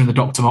 Burton in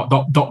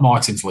the Doc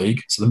Martins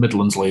League, so the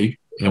Midlands League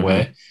in a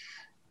way.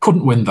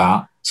 Couldn't win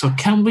that. So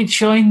can we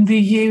join the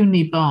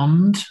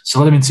Unibond? So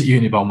let him into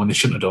Unibond when they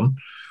shouldn't have done.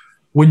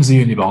 Wins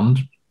the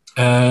Unibond.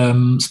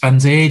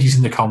 Spends ages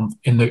in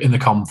the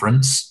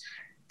conference.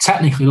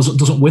 Technically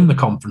doesn't win the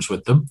conference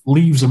with them.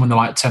 Leaves them when they're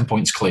like 10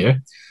 points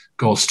clear.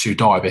 Goes to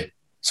Derby.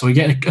 So we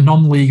get a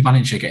non-league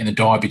manager getting a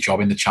Derby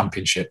job in the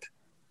Championship.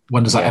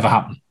 When does that ever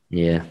happen?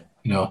 Yeah.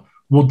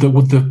 Would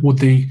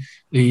the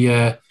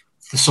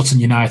Sutton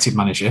United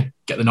manager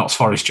get the Notts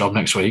Forest job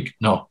next week?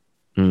 No.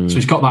 So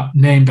he's got that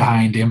name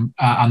behind him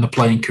and the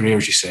playing career,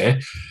 as you say.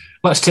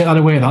 Let's take that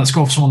away. Let's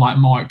go for someone like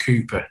Mark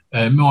Cooper.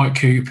 Mark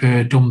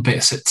Cooper done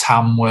bits at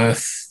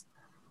Tamworth.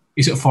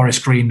 He's at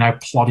Forest Green now,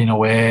 plodding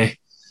away.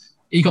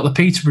 He got the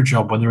Peterborough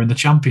job when they were in the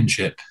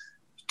Championship.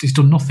 He's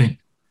done nothing.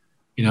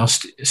 You know,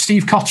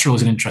 Steve Cotterill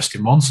is an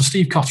interesting one. So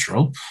Steve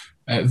Cotterill,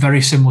 very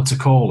similar to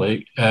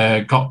Cawley,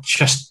 got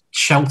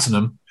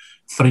Cheltenham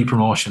 3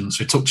 promotions.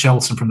 So he took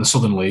Cheltenham from the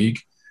Southern League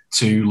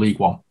to League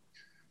One.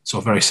 So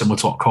very similar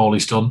to what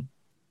Cawley's done.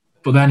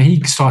 But then he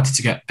started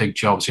to get big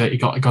jobs. He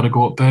got to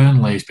go at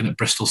Burnley. He's been at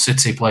Bristol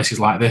City, places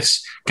like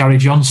this. Gary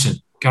Johnson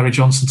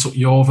took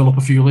Yeovil up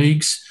a few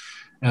leagues.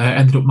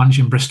 Ended up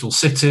managing Bristol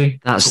City.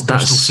 That's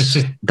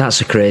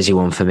a crazy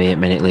one for me at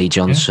minute, Lee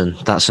Johnson.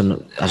 Yeah.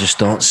 I just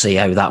don't see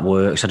how that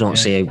works. I don't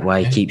see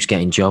why he keeps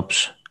getting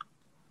jobs.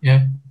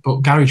 Yeah, but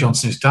Gary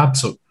Johnson, his dad,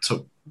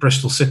 took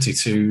Bristol City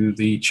to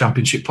the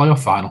Championship playoff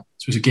final.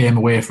 So he was a game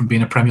away from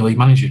being a Premier League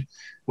manager.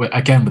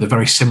 Again, with a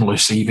very similar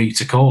CV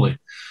to Cawley.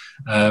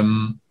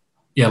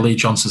 Lee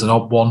Johnson's an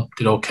odd one.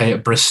 Did okay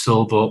at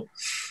Bristol, but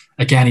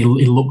again, he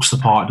looks the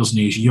part, doesn't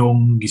he? He's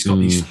young. He's got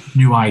these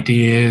new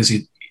ideas.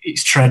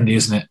 It's trendy,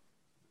 isn't it?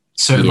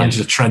 Certain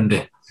managers are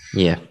trendy.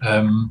 Yeah.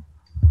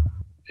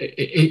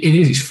 It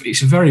is.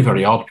 It's very,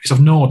 very odd because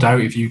I've no doubt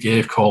if you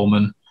gave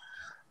Coleman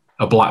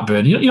a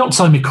Blackburn, you're not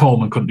telling me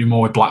Coleman couldn't do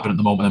more with Blackburn at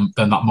the moment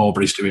than that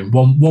Mowbray's doing.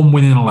 One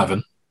win in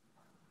 11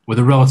 with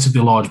a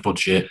relatively large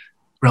budget,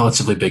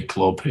 relatively big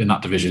club in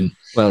that division.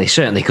 Well, he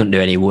certainly couldn't do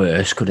any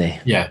worse, could he?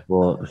 Yeah.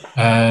 But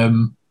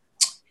Burnley,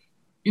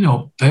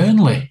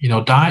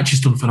 Dyche has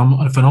done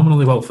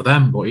phenomenally well for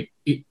them, but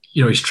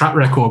his track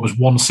record was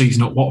 1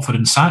 season at Watford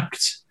and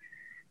sacked,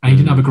 and he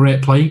didn't have a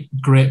great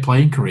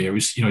playing career.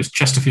 He's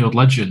Chesterfield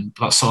legend,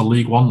 but that's sort of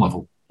League One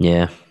level.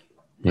 Yeah.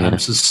 So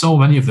there's so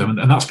many of them,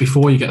 and that's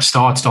before you get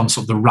started on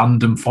sort of the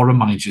random foreign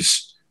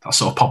managers that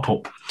sort of pop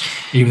up,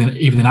 even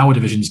in our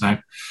divisions now.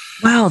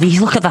 Well,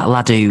 you look at that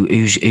lad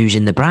who's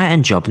in the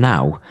Brighton job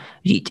now.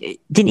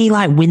 Didn't he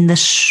win the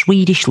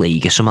Swedish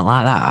league or something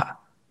like that?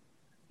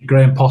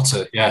 Graham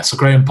Potter, yeah. So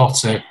Graham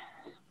Potter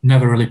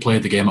never really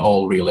played the game at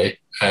all, really.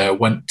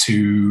 Went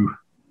to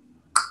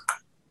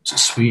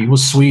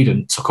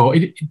Sweden. Took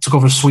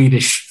over a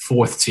Swedish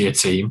 4th tier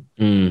team.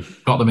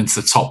 Got them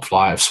into the top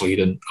flight of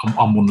Sweden and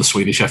won the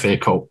Swedish FA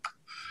Cup.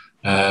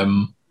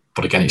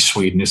 But again, it's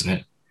Sweden, isn't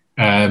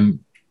it?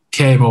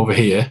 Came over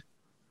here.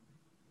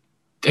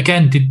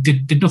 Again,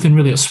 did nothing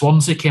really at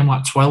Swansea. Came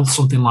 12th,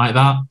 something like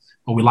that.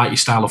 Or we like your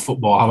style of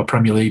football. Have a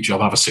Premier League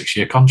job. Have a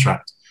 6-year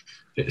contract.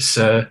 It's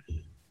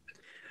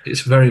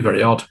very,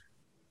 very odd.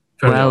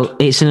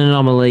 It's an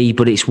anomaly,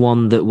 but it's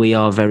one that we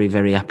are very,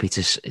 very happy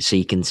to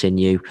see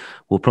continue.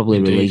 We'll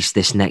probably release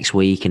this next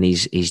week, and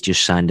he's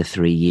just signed a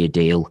 3-year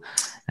deal.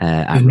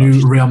 The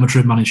new Real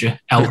Madrid manager,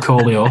 El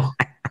Colio.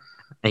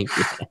 Thank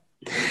you.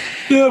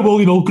 Yeah,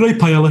 well, great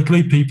player,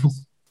 great people.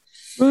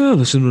 Well,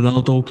 listen,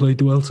 Ronaldo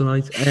played well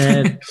tonight.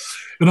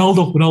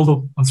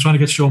 Ronaldo. I'm trying to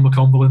get Sean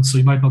McConville in, so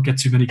he might not get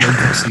too many games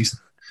next season.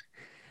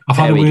 I've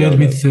had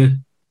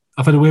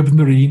a word with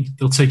Marine.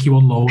 They'll take you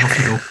on loan. Off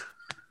you go.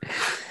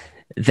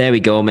 There we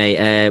go,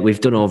 mate.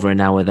 We've done over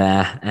an hour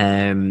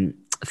there.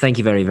 Thank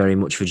you very, very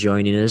much for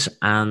joining us,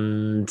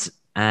 and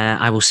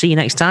I will see you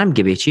next time,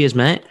 Gibby. Cheers,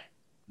 mate.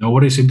 No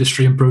worries.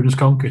 Industry and Prudence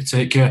conquer.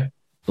 Take care.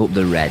 Up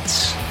the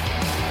Reds.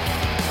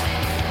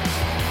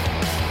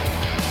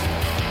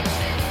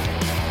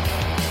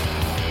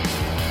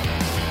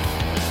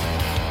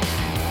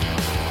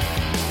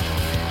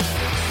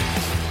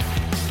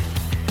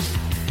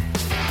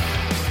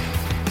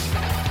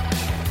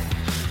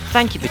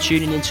 Thank you for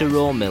tuning into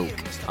Raw Milk.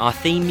 Our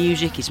theme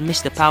music is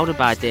Mr. Powder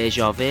by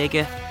Deja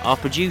Vega. Our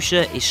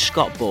producer is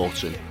Scott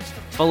Borton.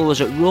 Follow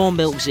us at Raw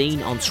Milk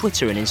Zine on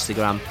Twitter and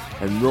Instagram,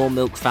 and Raw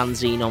Milk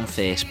Fanzine on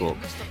Facebook.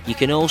 You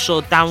can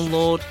also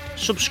download,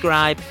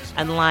 subscribe,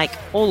 and like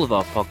all of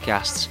our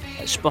podcasts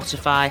at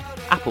Spotify,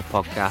 Apple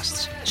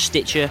Podcasts,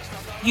 Stitcher,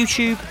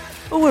 YouTube,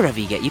 or wherever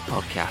you get your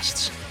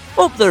podcasts.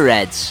 Up the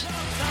Reds!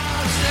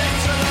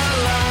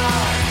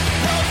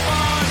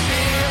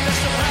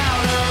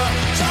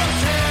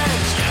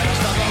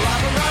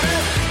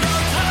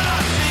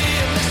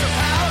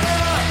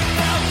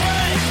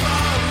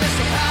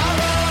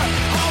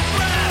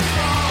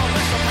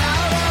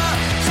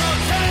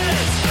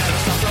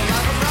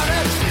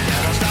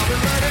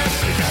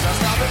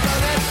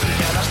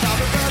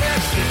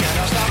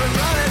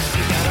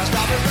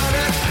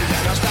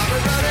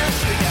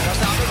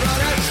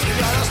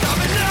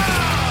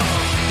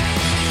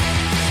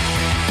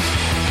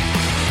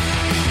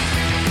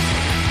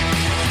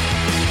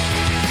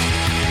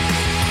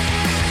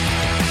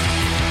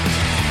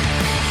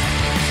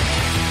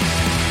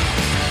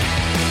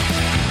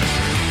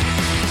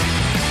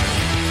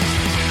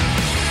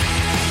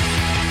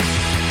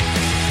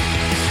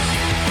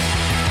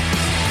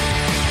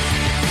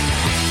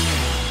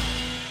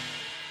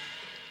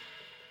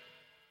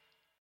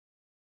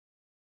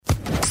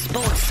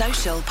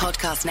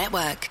 Podcast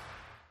Network.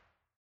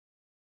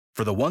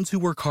 For the ones who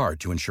work hard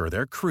to ensure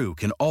their crew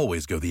can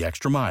always go the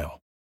extra mile,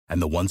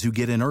 and the ones who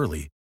get in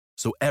early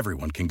so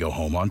everyone can go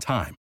home on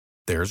time,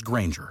 there's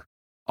Grainger,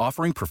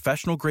 offering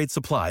professional-grade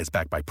supplies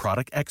backed by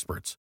product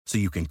experts so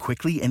you can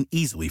quickly and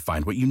easily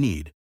find what you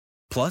need.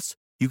 Plus,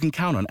 you can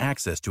count on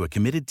access to a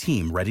committed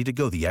team ready to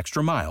go the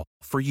extra mile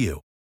for you.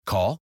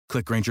 Call,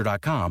 click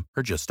Grainger.com,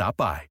 or just stop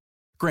by.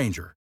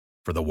 Grainger,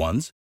 for the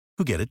ones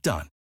who get it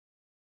done.